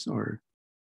questions or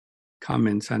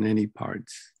comments on any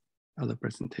parts of the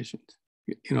presentations?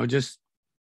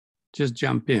 Just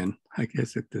jump in, I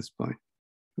guess, at this point,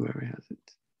 whoever has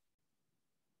it.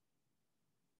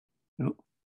 No.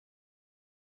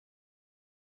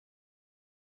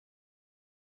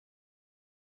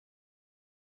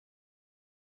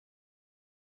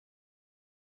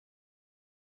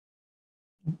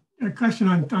 A question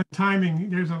on timing.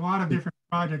 There's a lot of different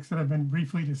projects that have been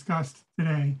briefly discussed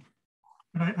today,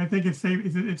 but I think it's safe.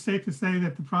 It's safe to say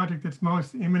that the project that's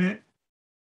most imminent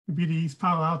would be the East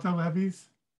Palo Alto levees.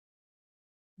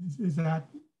 Is that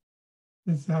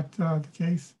the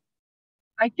case?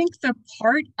 I think the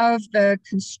part of the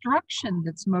construction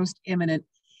that's most imminent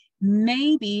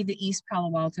may be the East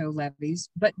Palo Alto levees,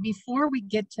 but before we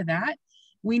get to that,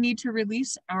 we need to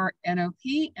release our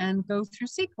NOP and go through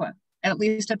CEQA, at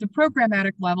least at the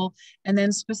programmatic level, and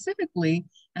then specifically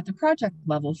at the project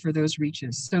level for those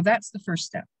reaches. So that's the first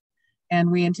step. And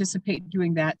we anticipate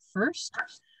doing that first,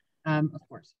 of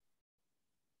course.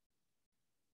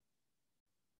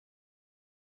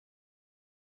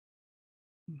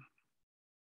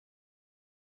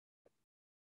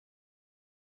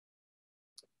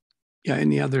 Yeah,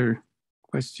 any other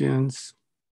questions?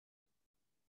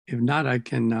 If not, I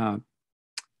can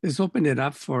just open it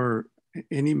up for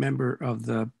any member of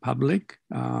the public.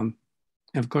 And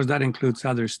of course, that includes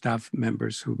other staff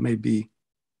members who may be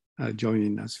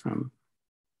joining us from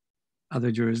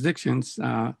other jurisdictions.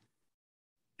 And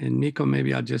Nico,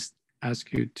 maybe I'll just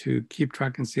ask you to keep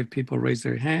track and see if people raise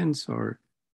their hands, or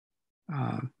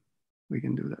we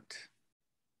can do that.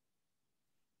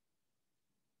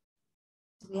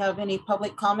 Do we have any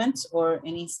public comments or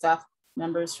any staff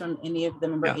members from any of the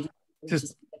member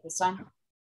agencies at this time?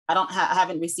 I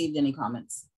haven't received any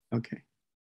comments. Okay.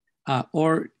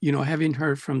 Or, having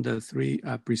heard from the three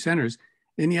presenters,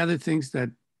 any other things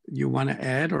that you want to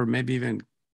add, or maybe even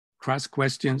cross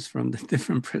questions from the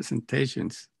different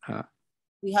presentations?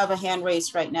 We have a hand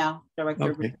raised right now,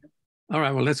 Director. Okay. All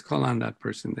right, well, let's call on that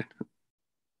person then.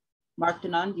 Mark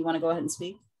Denon, do you want to go ahead and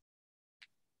speak?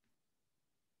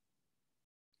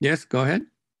 Yes, go ahead.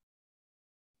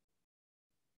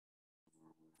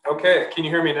 Okay, can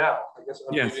you hear me now? I guess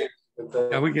I'm yes.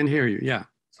 Yeah, we can hear you, yeah.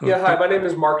 So, yeah, hi, my name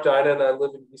is Mark Dyna and I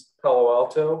live in East Palo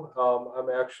Alto. I'm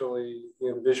actually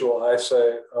in visual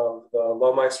eyesight of the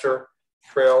Lowmeister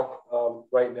Trail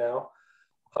right now.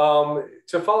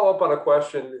 To follow up on a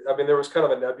question, I mean, there was kind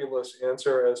of a nebulous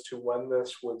answer as to when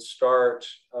this would start.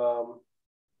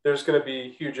 There's going to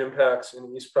be huge impacts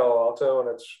in East Palo Alto, and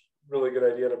it's a really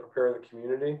good idea to prepare the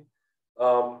community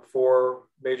for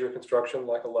major construction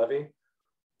like a levee.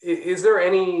 Is there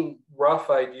any rough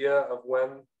idea of when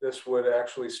this would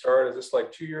actually start? Is this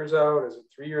like 2 years out? Is it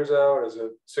 3 years out? Is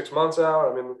it 6 months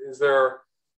out? I mean, is there,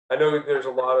 I know there's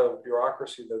a lot of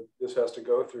bureaucracy that this has to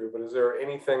go through, but is there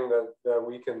anything that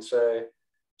we can say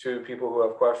to people who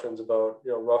have questions about,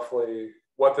 you know, roughly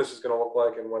what this is going to look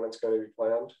like and when it's going to be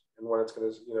planned and when it's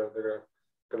going to, you know, they're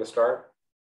going to start?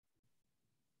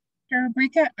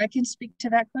 Carabrica, I can speak to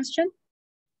that question.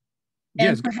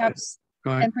 Yes, and perhaps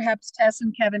and perhaps Tess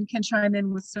and Kevin can chime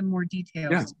in with some more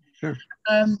details. Yeah,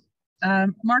 sure.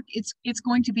 Mark, it's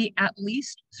going to be at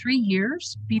least 3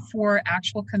 years before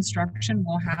actual construction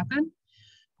will happen.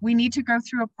 We need to go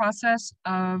through a process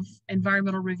of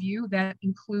environmental review that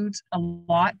includes a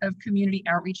lot of community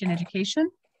outreach and education.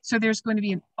 So there's going to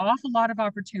be an awful lot of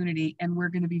opportunity, and we're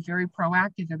going to be very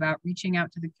proactive about reaching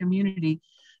out to the community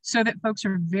so that folks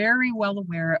are very well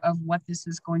aware of what this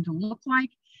is going to look like,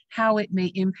 how it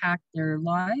may impact their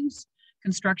lives.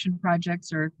 Construction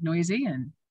projects are noisy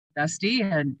and dusty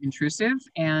and intrusive.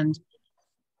 And,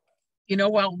 you know,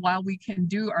 while we can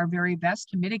do our very best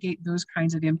to mitigate those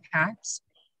kinds of impacts,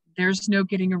 there's no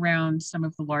getting around some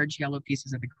of the large yellow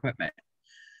pieces of equipment.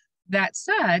 That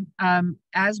said,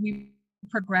 as we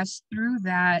progress through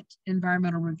that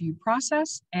environmental review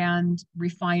process and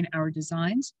refine our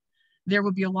designs, there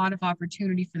will be a lot of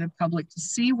opportunity for the public to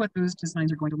see what those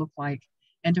designs are going to look like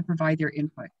and to provide their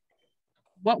input.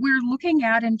 What we're looking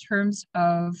at in terms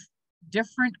of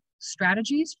different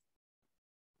strategies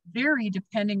vary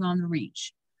depending on the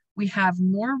reach. We have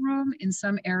more room in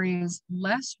some areas,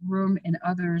 less room in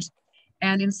others.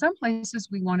 And in some places,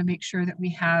 we want to make sure that we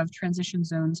have transition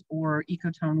zones or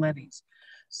ecotone levees.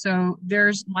 So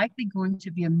there's likely going to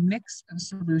be a mix of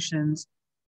solutions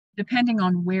depending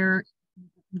on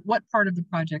what part of the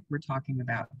project we're talking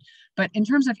about. But in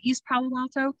terms of East Palo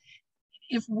Alto,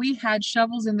 if we had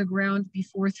shovels in the ground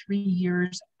before 3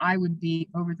 years, I would be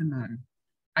over the moon.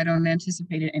 I don't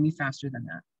anticipate it any faster than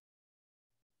that.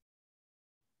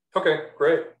 Okay,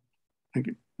 great. Thank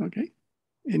you. Okay.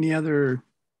 Any other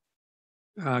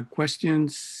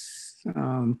questions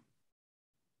coming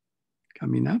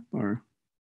up or?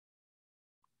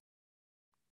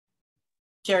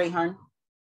 Jerry Harn.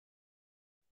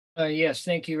 Yes,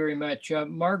 thank you very much.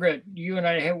 Margaret, you and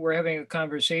I were having a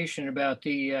conversation about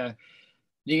the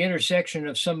intersection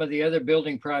of some of the other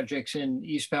building projects in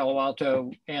East Palo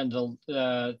Alto and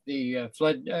the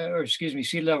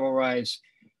sea level rise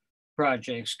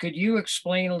projects. Could you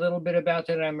explain a little bit about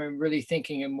that? I'm really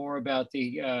thinking more about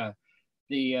the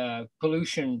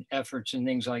pollution efforts and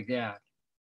things like that.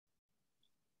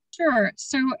 Sure.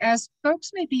 So as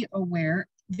folks may be aware,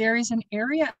 there is an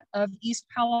area of East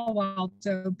Palo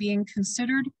Alto being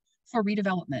considered for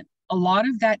redevelopment. A lot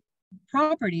of that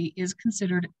property is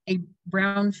considered a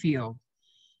brownfield.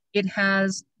 It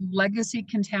has legacy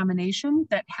contamination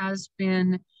that has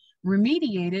been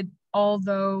remediated,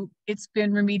 although it's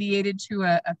been remediated to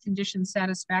a condition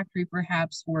satisfactory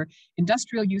perhaps for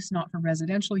industrial use, not for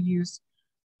residential use.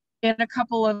 In a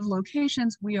couple of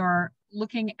locations, we are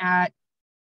looking at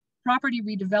property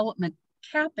redevelopment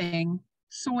capping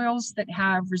soils that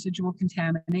have residual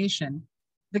contamination.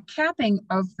 The capping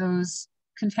of those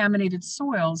contaminated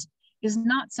soils is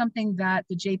not something that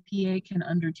the JPA can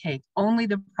undertake. Only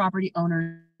the property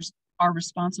owners are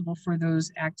responsible for those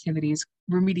activities,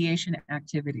 remediation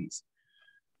activities.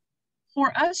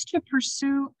 For us to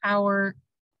pursue our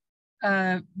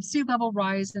sea level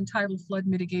rise and tidal flood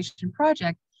mitigation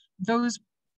project, those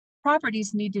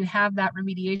properties need to have that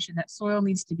remediation. That soil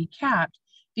needs to be capped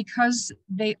because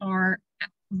they are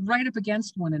right up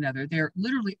against one another. They're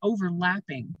literally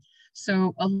overlapping.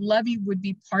 So a levee would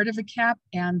be part of a cap,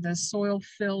 and the soil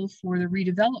fill for the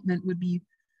redevelopment would be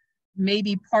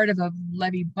maybe part of a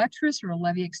levee buttress or a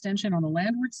levee extension on the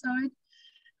landward side.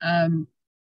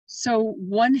 So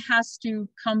one has to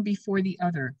come before the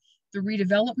other. The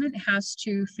redevelopment has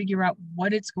to figure out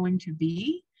what it's going to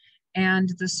be, and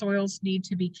the soils need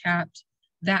to be capped.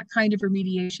 That kind of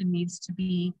remediation needs to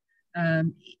be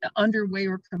underway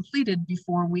or completed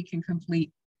before we can complete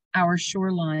our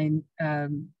shoreline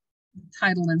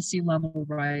tidal and sea level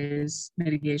rise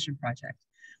mitigation project.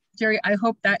 Jerry, I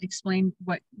hope that explained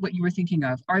what you were thinking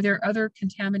of. Are there other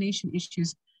contamination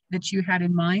issues that you had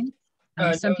in mind?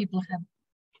 Some people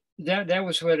have. That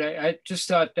was what I just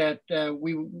thought that it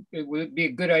would be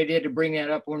a good idea to bring that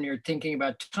up when you're thinking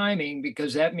about timing,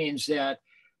 because that means that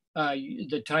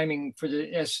the timing for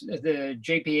the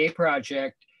JPA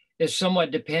project is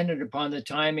somewhat dependent upon the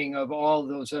timing of all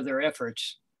those other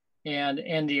efforts and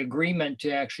the agreement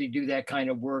to actually do that kind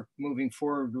of work moving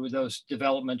forward with those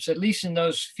developments, at least in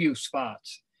those few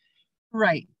spots.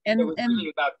 Right. And it was really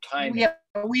about timing. Yeah,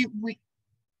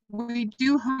 we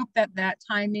do hope that that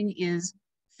timing is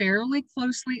fairly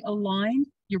closely aligned.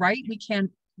 You're right. We can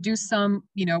do some,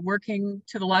 working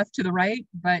to the left, to the right,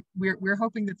 but we're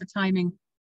hoping that the timing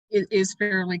is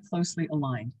fairly closely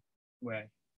aligned. Right.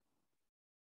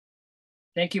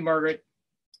 Thank you, Margaret.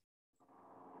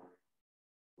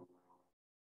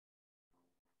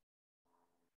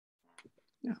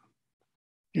 Yeah.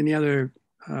 Any other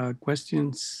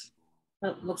questions?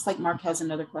 It looks like Mark has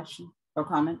another question or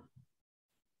comment.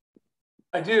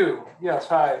 I do. Yes.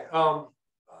 Hi.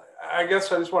 I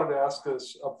guess I just wanted to ask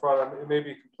this up front. It may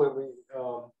be completely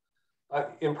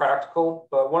impractical,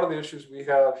 but one of the issues we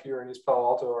have here in East Palo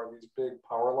Alto are these big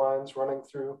power lines running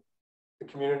through the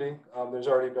community. There's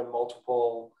already been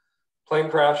multiple plane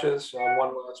crashes,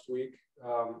 one last week,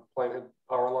 plane hit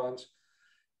power lines.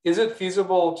 Is it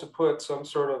feasible to put some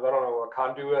sort of, I don't know, a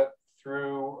conduit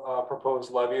through a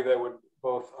proposed levee that would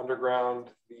both underground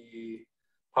the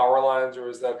power lines, or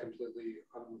is that completely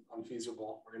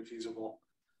unfeasible or infeasible?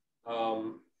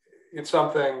 It's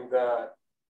something that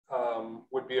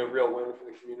would be a real win for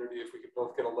the community if we could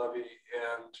both get a levee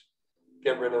and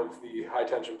get rid of the high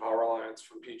tension power lines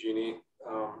from PG&E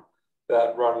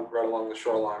that run right along the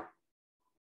shoreline.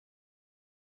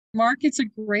 Mark, it's a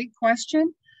great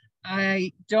question.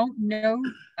 I don't know.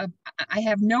 I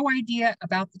have no idea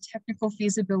about the technical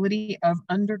feasibility of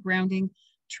undergrounding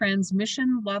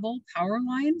transmission level power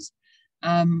lines.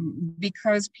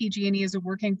 Because PG&E is a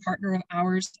working partner of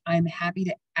ours, I'm happy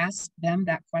to ask them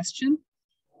that question.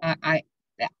 I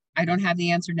don't have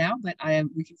the answer now, but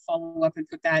we can follow up and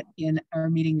put that in our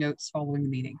meeting notes following the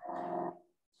meeting.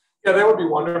 Yeah, that would be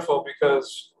wonderful,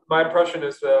 because my impression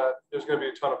is that there's going to be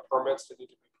a ton of permits that need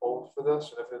to be pulled for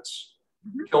this. And if it's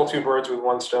kill two birds with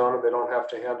one stone, and they don't have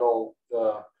to handle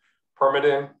the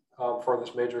permitting for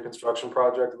this major construction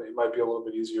project, it might be a little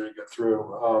bit easier to get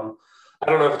through. I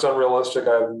don't know if it's unrealistic.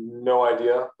 I have no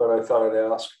idea, but I thought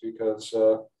I'd ask, because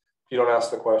if you don't ask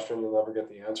the question, you'll never get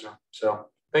the answer. So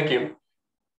thank you.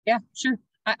 Yeah, sure.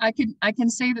 I can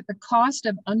say that the cost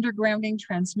of undergrounding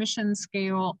transmission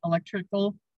scale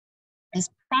electrical is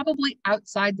probably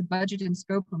outside the budget and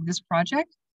scope of this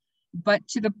project, but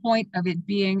to the point of it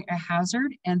being a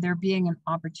hazard and there being an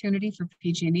opportunity for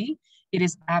PG&E, it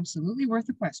is absolutely worth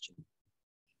a question.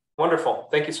 Wonderful.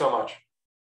 Thank you so much.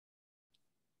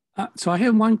 So I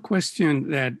have one question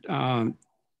that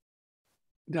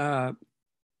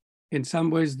in some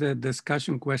ways the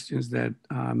discussion questions that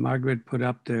Margaret put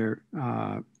up there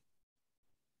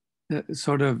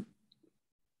sort of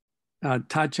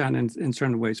touch on in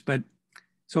certain ways. But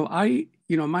so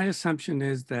my assumption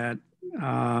is that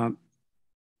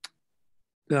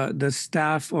the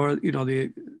staff, or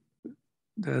the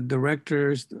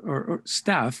directors or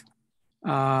staff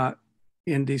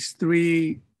in these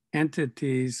three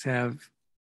entities have,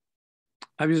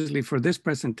 obviously for this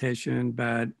presentation,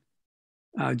 but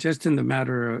just in the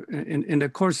matter of, in the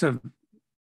course of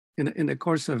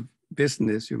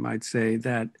business, you might say,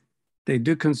 that they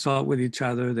do consult with each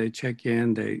other, they check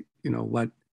in, they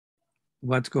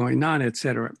what's going on,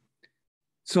 etc.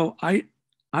 So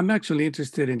I'm actually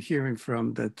interested in hearing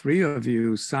from the three of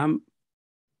you some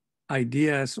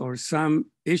ideas or some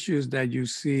issues that you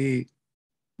see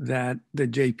that the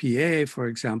JPA, for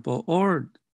example, or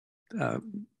the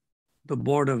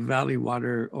Board of Valley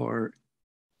Water or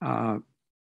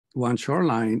One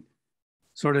Shoreline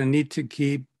sort of need to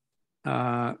keep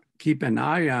an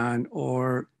eye on,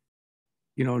 or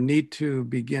need to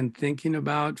begin thinking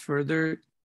about further.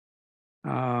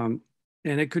 And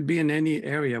it could be in any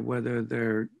area, whether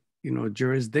they're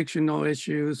jurisdictional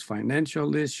issues,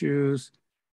 financial issues,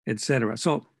 etc.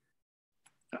 So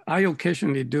I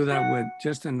occasionally do that with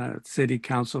just in a city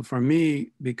council for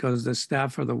me, because the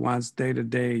staff are the ones day to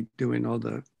day doing all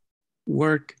the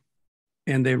work,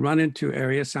 and they run into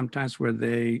areas sometimes where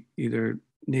they either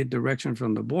need direction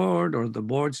from the board, or the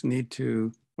boards need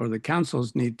to, or the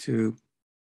councils need to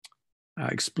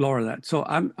explore that. So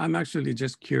I'm actually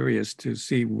just curious to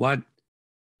see what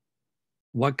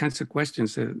kinds of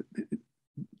questions do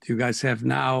you guys have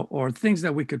now, or things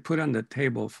that we could put on the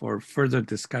table for further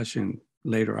discussion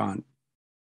later on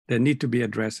that need to be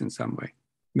addressed in some way.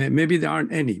 Maybe there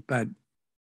aren't any, but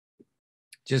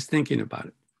just thinking about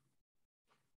it.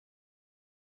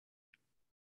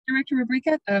 Director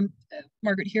Rubrica,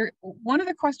 Margaret here. One of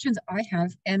the questions I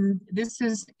have, and this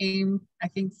is aimed, I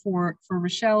think, for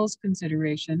Rochelle's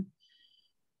consideration.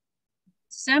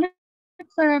 Santa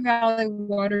Clara Valley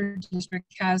Water District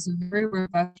has a very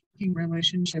robust working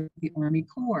relationship with the Army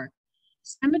Corps.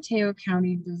 San Mateo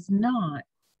County does not.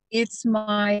 It's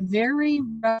my very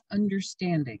rough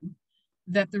understanding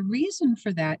that the reason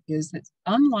for that is that,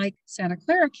 unlike Santa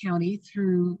Clara County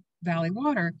through Valley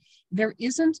Water, there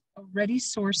isn't a ready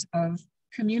source of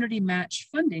community match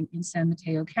funding in San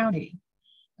Mateo County.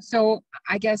 So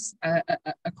I guess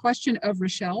a question of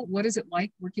Rochelle, what is it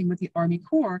like working with the Army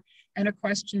Corps? And a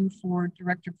question for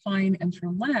Director Klein and for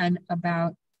Len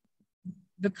about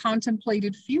the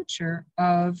contemplated future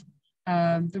of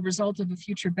the result of a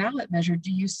future ballot measure.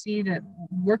 Do you see that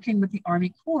working with the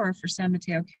Army Corps for San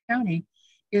Mateo County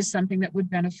is something that would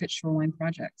benefit shoreline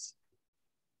projects?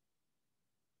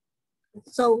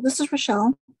 So this is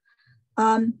Rochelle.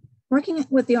 Working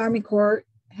with the Army Corps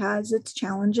has its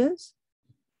challenges.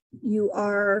 You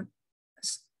are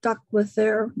stuck with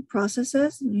their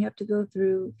processes and you have to go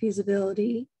through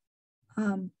feasibility.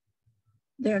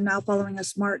 They're now following a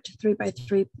SMART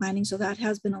 3x3 planning, so that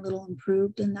has been a little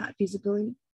improved in that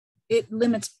feasibility. It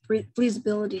limits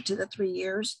feasibility to the 3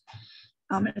 years.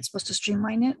 And it's supposed to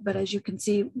streamline it, but as you can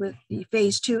see with the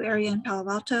phase 2 area in Palo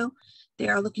Alto, they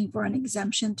are looking for an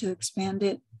exemption to expand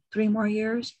it 3 more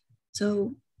years.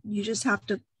 So you just have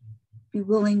to be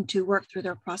willing to work through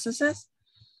their processes.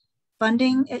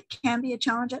 Funding, it can be a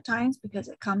challenge at times because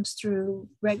it comes through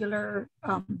regular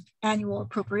annual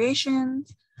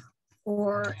appropriations,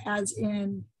 or as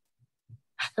in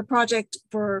the project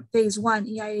for phase 1,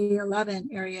 EIA 11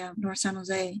 area, North San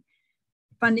Jose,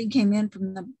 funding came in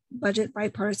from the Budget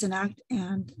Bipartisan Act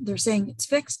and they're saying it's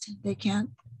fixed. They can't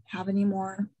have any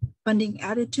more funding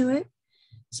added to it.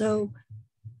 So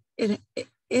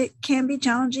it can be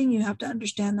challenging. You have to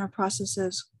understand their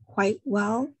processes quite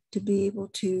well to be able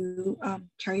to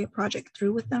carry a project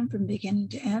through with them from beginning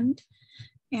to end.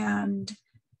 And,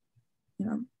 you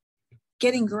know,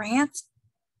 getting grants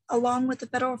along with the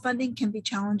federal funding can be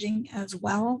challenging as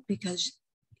well, because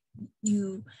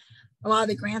a lot of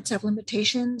the grants have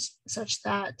limitations such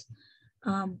that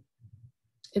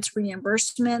it's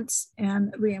reimbursements,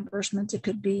 and reimbursements, it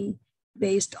could be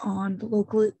based on the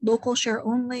local share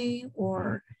only,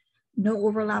 or no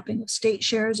overlapping of state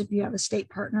shares if you have a state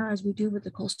partner, as we do with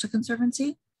the Coastal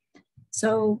Conservancy.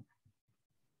 So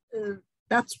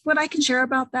that's what I can share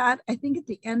about that. I think at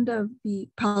the end of the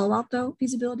Palo Alto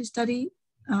feasibility study,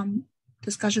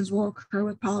 discussions will occur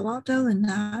with Palo Alto, and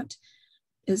that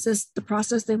is this the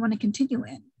process they want to continue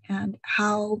in, and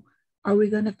how are we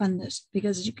going to fund this?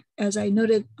 Because as I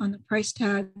noted on the price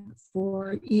tag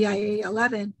for EIA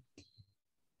 11,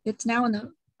 it's now in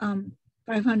the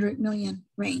 500 million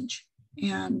range,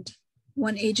 and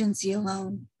one agency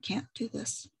alone can't do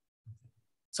this.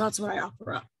 So that's what I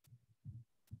offer up.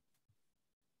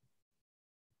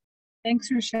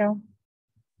 Thanks, Rochelle.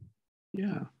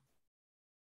 Yeah.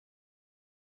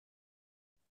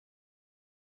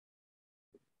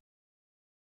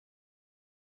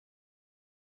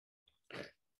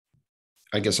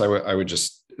 I guess I would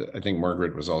just, I think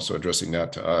Margaret was also addressing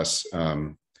that to us.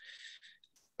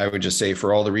 I would just say,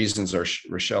 for all the reasons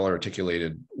Rochelle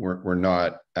articulated, we're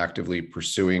not actively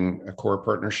pursuing a core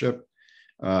partnership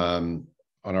on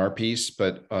our piece,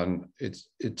 but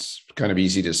it's kind of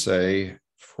easy to say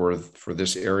for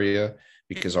this area,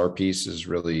 because our piece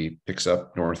really picks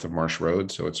up north of Marsh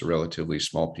Road, so it's a relatively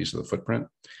small piece of the footprint.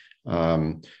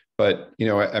 But you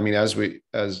know, I mean,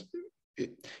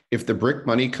 if the BRIC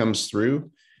money comes through,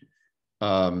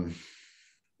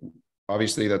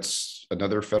 obviously that's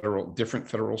another different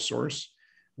federal source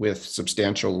with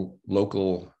substantial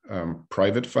local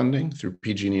private funding through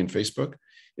PG&E and Facebook.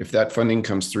 If that funding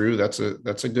comes through, that's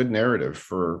a good narrative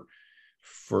for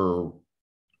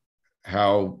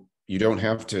how you don't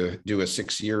have to do a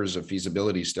 6 years of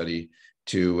feasibility study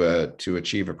to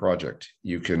achieve a project.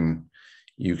 You can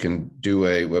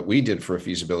do what we did for a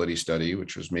feasibility study,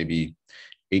 which was maybe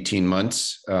 18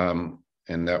 months,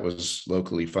 and that was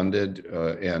locally funded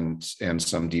and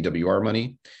some DWR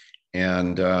money,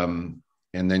 and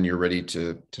then you're ready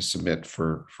to submit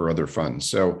for other funds.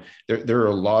 So there are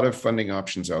a lot of funding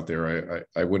options out there.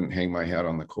 I wouldn't hang my hat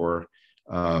on the Corps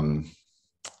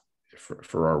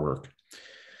for our work.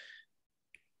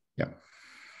 Yeah.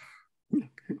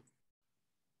 Okay.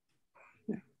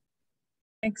 Yeah.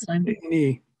 Excellent.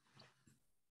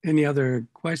 Any other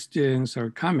questions or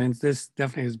comments? This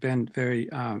definitely has been very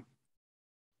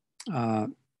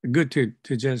good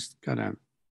to just kind of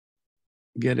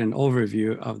get an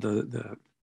overview of the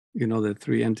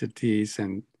 3 entities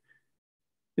and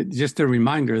just a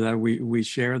reminder that we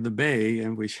share the bay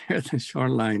and we share the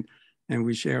shoreline and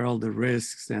we share all the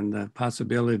risks and the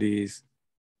possibilities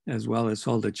as well as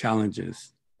all the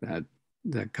challenges that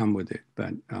come with it.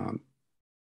 But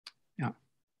yeah,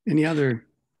 any other?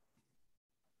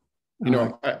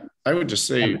 I would just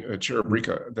say, Chair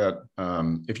Abrica, that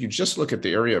if you just look at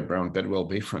the area around Bedwell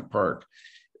Bayfront Park,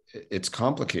 it's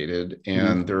complicated,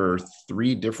 and there are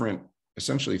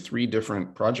essentially three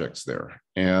different projects there,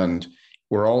 and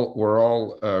we're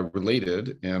all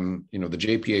related. And the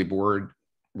JPA board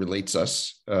relates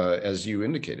us, as you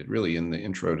indicated, really in the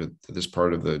intro to this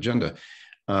part of the agenda.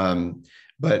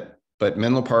 But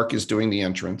Menlo Park is doing the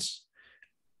entrance.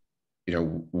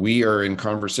 We are in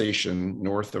conversation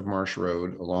north of Marsh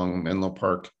Road along Menlo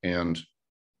Park and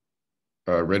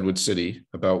Redwood City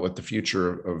about what the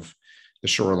future of the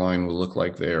shoreline will look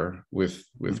like there with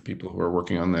people who are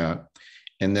working on that.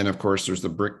 And then, of course, there's the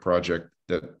brick project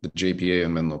that the JPA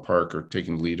and Menlo Park are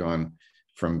taking the lead on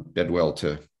from Bedwell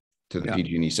to the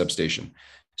PG&E substation.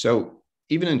 So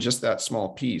even in just that small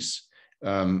piece,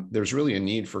 there's really a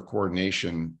need for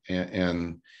coordination,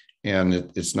 and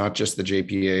it's not just the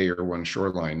JPA or one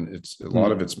shoreline. It's a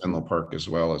lot of it's Menlo Park as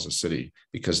well as a city,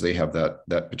 because they have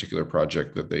that particular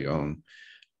project that they own.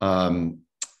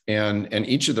 And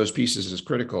each of those pieces is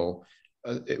critical.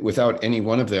 Without any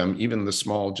one of them, even the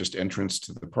small just entrance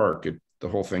to the park, the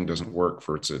whole thing doesn't work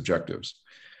for its objectives.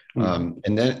 And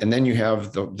then you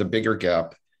have the bigger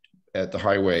gap at the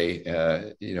highway,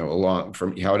 along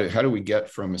from how do we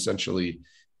get from essentially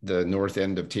the north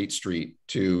end of Tate Street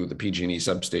to the PG&E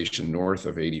substation north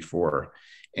of 84.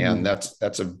 And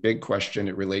that's a big question.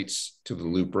 It relates to the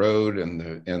Loop Road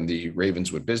and the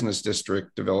Ravenswood Business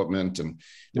District development. And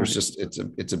there's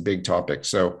it's a big topic.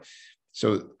 So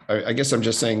I guess I'm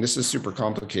just saying this is super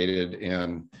complicated,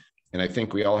 and I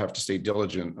think we all have to stay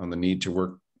diligent on the need to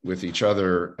work with each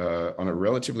other on a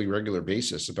relatively regular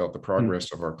basis about the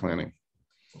progress of our planning.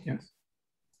 Yes.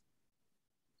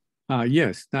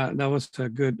 Yes, that was a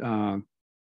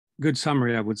good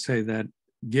summary. I would say that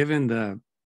given the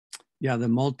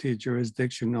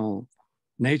multi-jurisdictional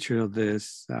nature of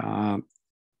this,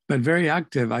 but very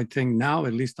active. I think now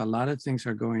at least a lot of things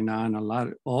are going on.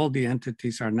 All the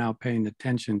entities are now paying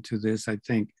attention to this, I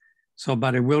think. So,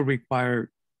 but it will require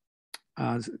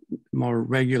more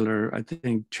regular, I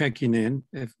think, checking in.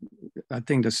 I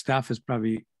think the staff is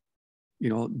probably,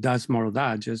 does more of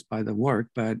that just by the work,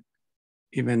 but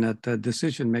even at the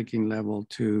decision-making level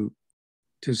to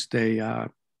stay,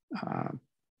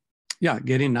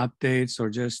 getting updates or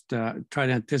just try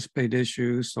to anticipate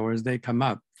issues or as they come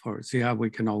up see how we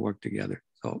can all work together.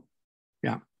 So,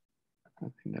 yeah, I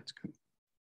think that's good.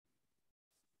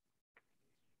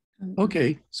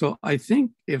 Okay, so I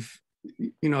think if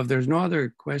there's no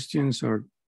other questions or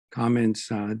comments,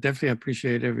 definitely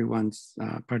appreciate everyone's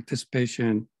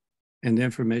participation and the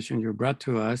information you brought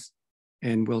to us,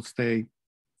 and we'll stay,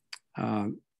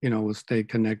 we'll stay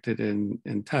connected and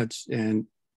in touch. And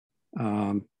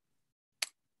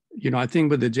I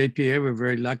think with the JPA, we're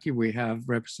very lucky. We have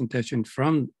representation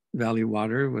from Valley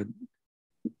Water with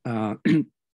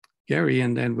Gary,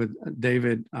 and then with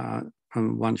David on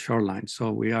one shoreline.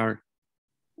 So we are,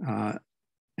 and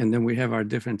then we have our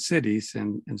different cities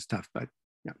and stuff, but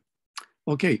yeah.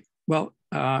 Okay, well,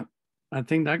 I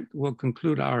think that will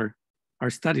conclude our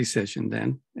study session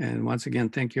then. And once again,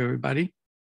 thank you, everybody.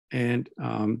 And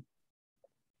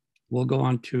we'll go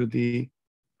on to the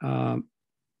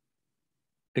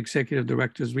Executive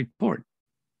Director's report.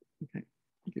 Okay,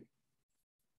 thank you.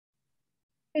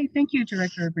 Hey, thank you,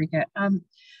 Director Abrica.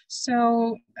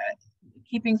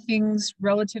 Keeping things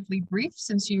relatively brief,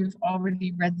 since you've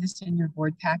already read this in your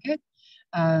board packet,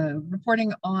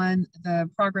 reporting on the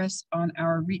progress on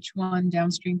our Reach 1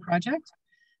 downstream project.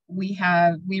 We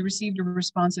received a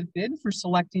responsive bid for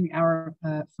selecting our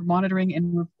for monitoring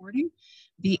and reporting.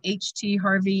 The HT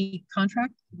Harvey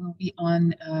contract will be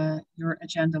on your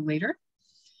agenda later.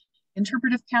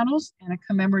 Interpretive panels and a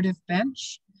commemorative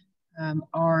bench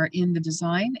are in the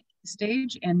design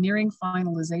stage and nearing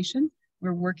finalization.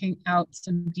 We're working out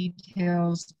some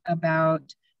details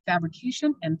about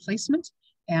fabrication and placement,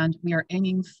 and we are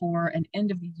aiming for an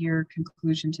end of the year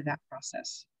conclusion to that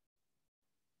process.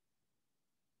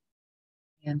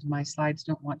 And my slides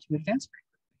don't want to advance very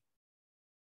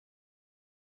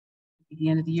quickly. At the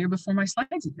end of the year before my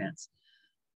slides advance.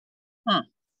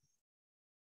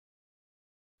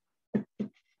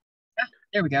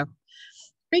 There we go.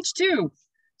 Reach 2.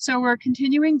 So we're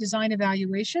continuing design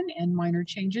evaluation and minor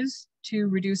changes to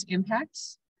reduce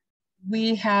impacts.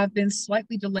 We have been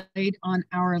slightly delayed on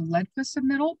our LEDPA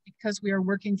submittal because we are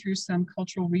working through some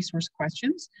cultural resource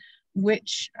questions,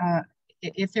 which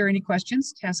if there are any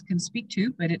questions, Tess can speak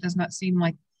to, but it does not seem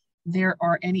like there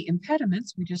are any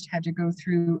impediments. We just had to go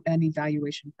through an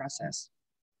evaluation process.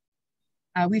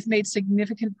 We've made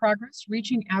significant progress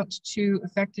reaching out to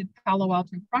affected Palo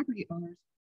Alto property owners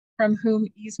from whom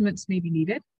easements may be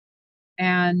needed.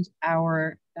 And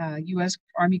our U.S.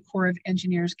 Army Corps of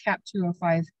Engineers CAP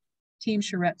 205 Team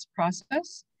Charette's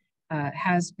process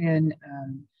has been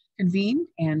convened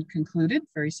and concluded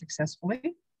very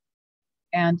successfully.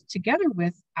 And together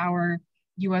with our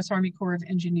U.S. Army Corps of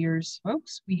Engineers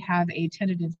folks, we have a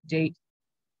tentative date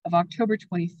of October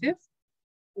 25th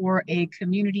for a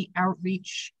community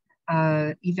outreach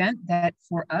event that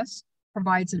for us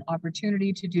provides an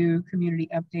opportunity to do community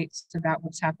updates about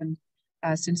what's happened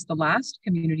since the last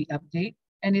community update.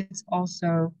 And it's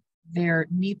also their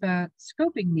NEPA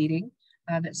scoping meeting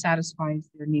that satisfies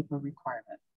their NEPA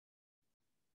requirement.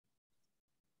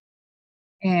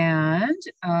 And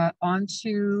on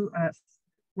to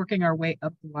working our way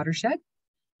up the watershed.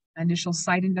 Initial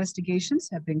site investigations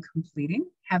have been completed.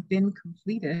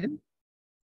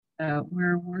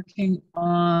 We're working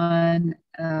on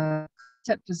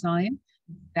concept design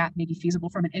that may be feasible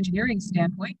from an engineering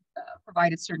standpoint,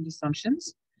 provided certain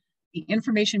assumptions. The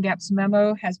information gaps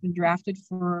memo has been drafted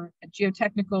for a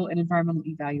geotechnical and environmental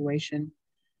evaluation.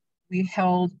 We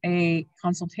held a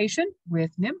consultation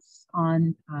with NIMS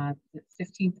on the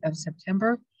 15th of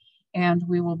September, and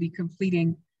we will be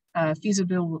completing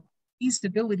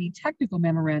feasibility technical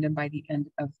memorandum by the end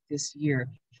of this year.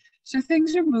 So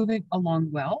things are moving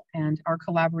along well, and our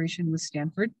collaboration with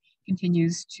Stanford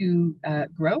continues to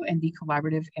grow and be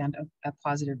collaborative and a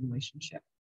positive relationship.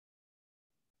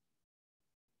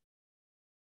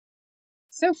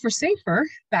 So for SAFER,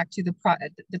 back to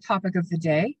the topic of the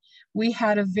day, we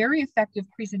had a very effective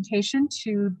presentation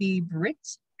to the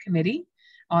BRICS committee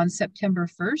on September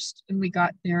 1st, and we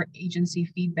got their agency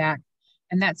feedback,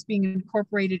 and that's being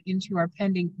incorporated into our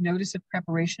pending notice of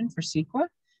preparation for CEQA,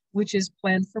 which is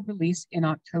planned for release in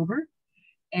October.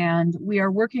 And we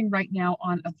are working right now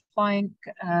on applying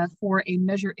for a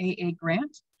Measure AA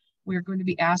grant. We're going to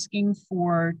be asking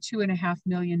for $2.5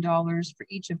 million for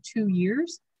each of 2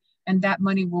 years. And that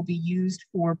money will be used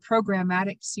for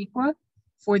programmatic CEQA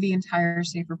for the entire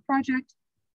SAFER project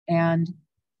and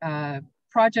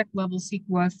project level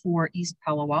CEQA for East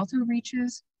Palo Alto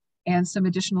reaches and some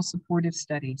additional supportive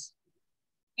studies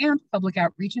and public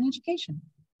outreach and education.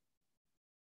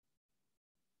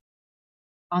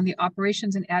 On the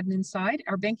operations and admin side,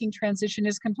 our banking transition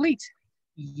is complete.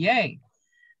 Yay.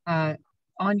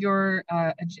 On your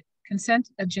consent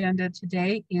agenda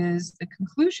today is the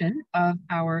conclusion of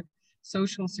our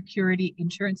Social Security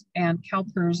insurance and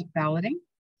CalPERS balloting.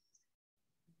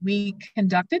 We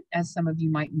conducted, as some of you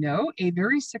might know, a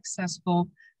very successful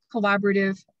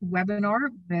collaborative webinar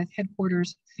with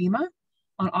headquarters FEMA.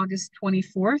 On August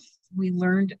 24th, we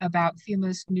learned about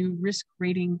FEMA's new risk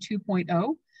rating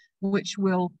 2.0, which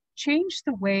will change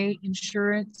the way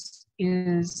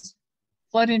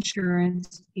flood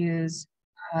insurance is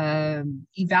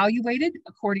evaluated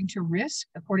according to risk,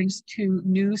 according to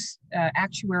new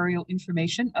actuarial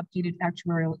information, updated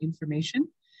actuarial information.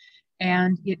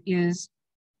 And it is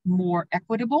more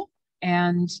equitable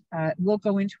and will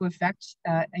go into effect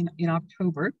in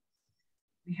October.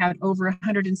 We had over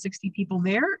 160 people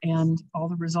there, and all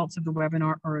the results of the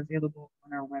webinar are available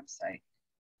on our website.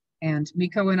 And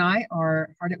Miko and I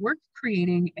are hard at work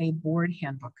creating a board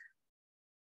handbook.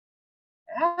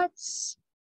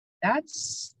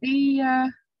 That's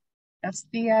the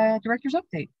director's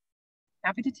update.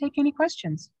 Happy to take any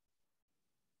questions.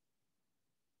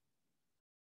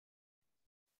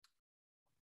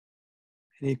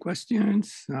 Any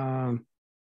questions?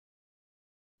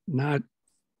 Not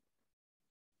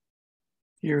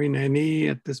hearing any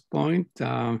at this point.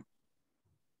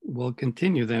 We'll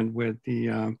continue then with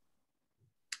the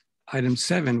item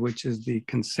 7, which is the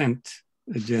consent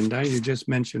agenda. You just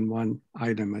mentioned one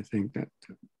item, I think that.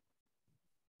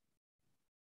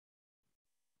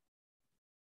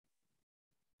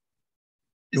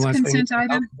 This consent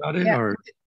item,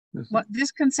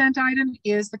 this consent item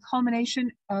is the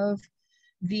culmination of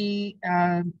the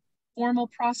formal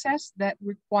process that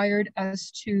required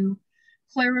us to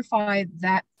clarify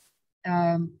that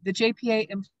the JPA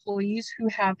employees who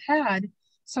have had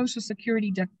Social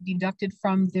Security deducted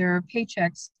from their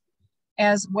paychecks,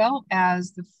 as well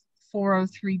as the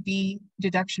 403B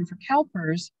deduction for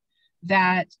CalPERS,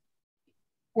 that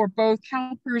for both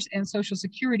CalPERS and Social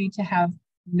Security to have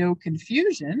no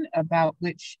confusion about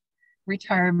which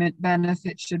retirement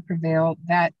benefit should prevail,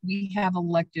 that we have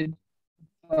elected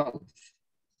both.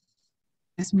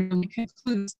 This merely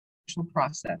concludes the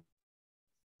process.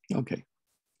 Okay.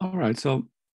 All right, so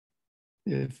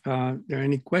if there are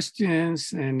any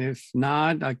questions, and if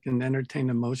not, I can entertain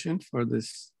a motion for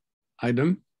this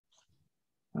item.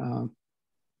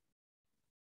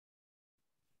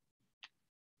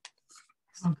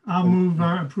 I'll move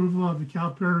approval of the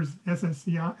CalPERS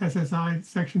SSI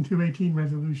Section 218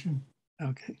 resolution.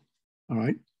 Okay, all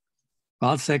right.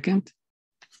 I'll second,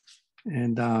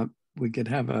 and we could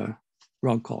have a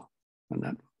roll call on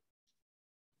that.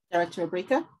 Director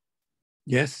Abrika?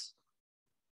 Yes.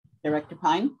 Director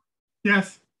Pine?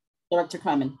 Yes. Director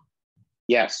Kremen?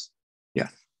 Yes.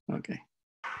 Yes, okay.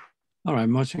 All right,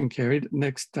 motion carried.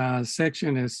 Next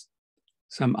section is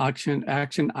some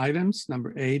action items.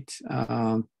 Number 8,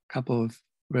 couple of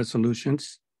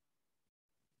resolutions.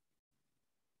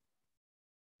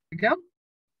 Here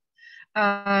we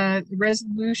go.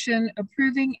 Resolution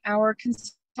approving our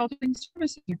consulting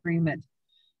services agreement.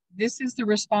 This is the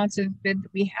responsive bid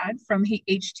that we had from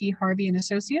H.T. Harvey and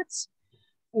Associates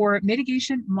for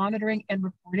mitigation, monitoring, and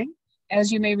reporting.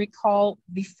 As you may recall,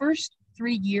 the first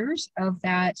 3 years of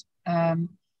that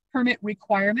permit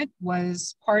requirement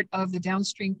was part of the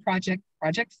downstream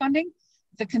project funding.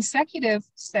 The consecutive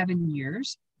 7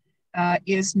 years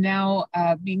is now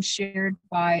being shared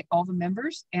by all the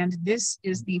members, and this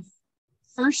is the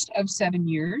first of 7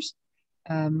 years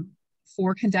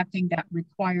for conducting that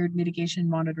required mitigation,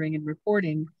 monitoring, and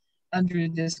reporting under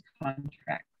this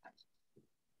contract.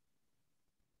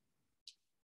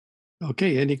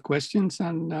 Okay, any questions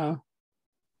on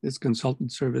this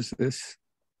consultant services?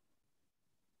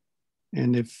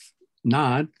 And if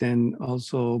not, then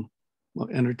also we'll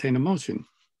entertain a motion.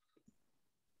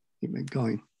 Keep it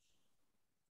going.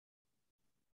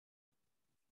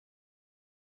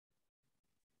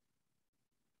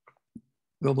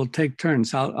 Well, we'll take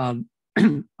turns. I'll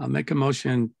make a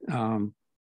motion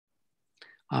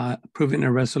approving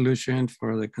a resolution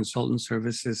for the consultant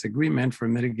services agreement for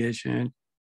mitigation,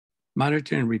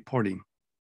 monitoring, and reporting,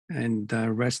 and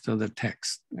the rest of the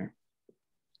text there.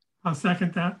 I'll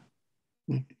second that.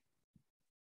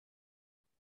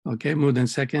 Okay, moved in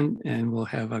second, and we'll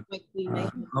have a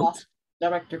vote.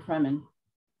 Director Kremen.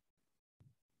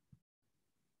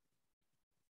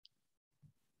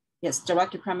 Yes,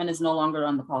 Director Kremen is no longer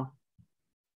on the call.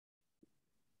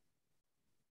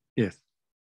 Yes.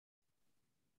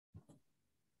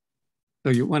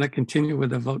 So you want to continue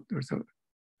with the vote or so?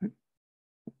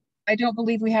 I don't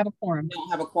believe we have a quorum. We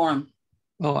don't have a quorum.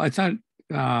 Oh, I thought,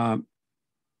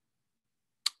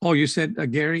 oh, you said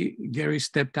Gary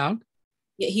stepped out?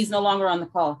 Yeah, he's no longer on the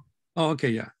call. Oh, okay,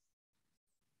 yeah.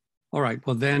 All right,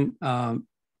 well then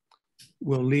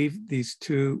we'll leave these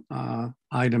 2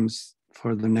 items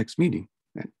for the next meeting.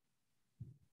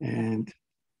 And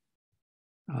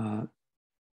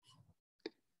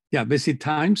yeah, busy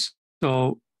times.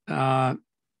 So, you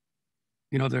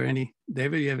know,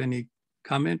 David, you have any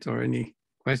comment or any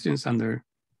questions on their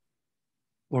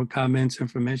board comments,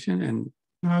 information? And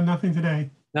nothing today.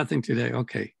 Nothing today,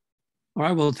 okay. All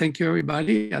right, well, thank you,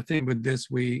 everybody. I think with this,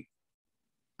 we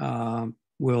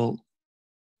will,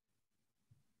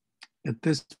 at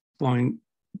this point,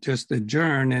 just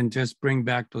adjourn and just bring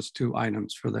back those 2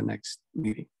 items for the next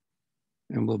meeting,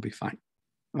 and we'll be fine.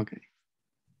 Okay.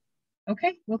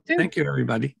 Okay, we'll do. Thank you,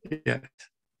 everybody. Yeah.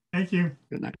 Thank you.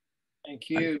 Good night. Thank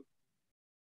you. Bye.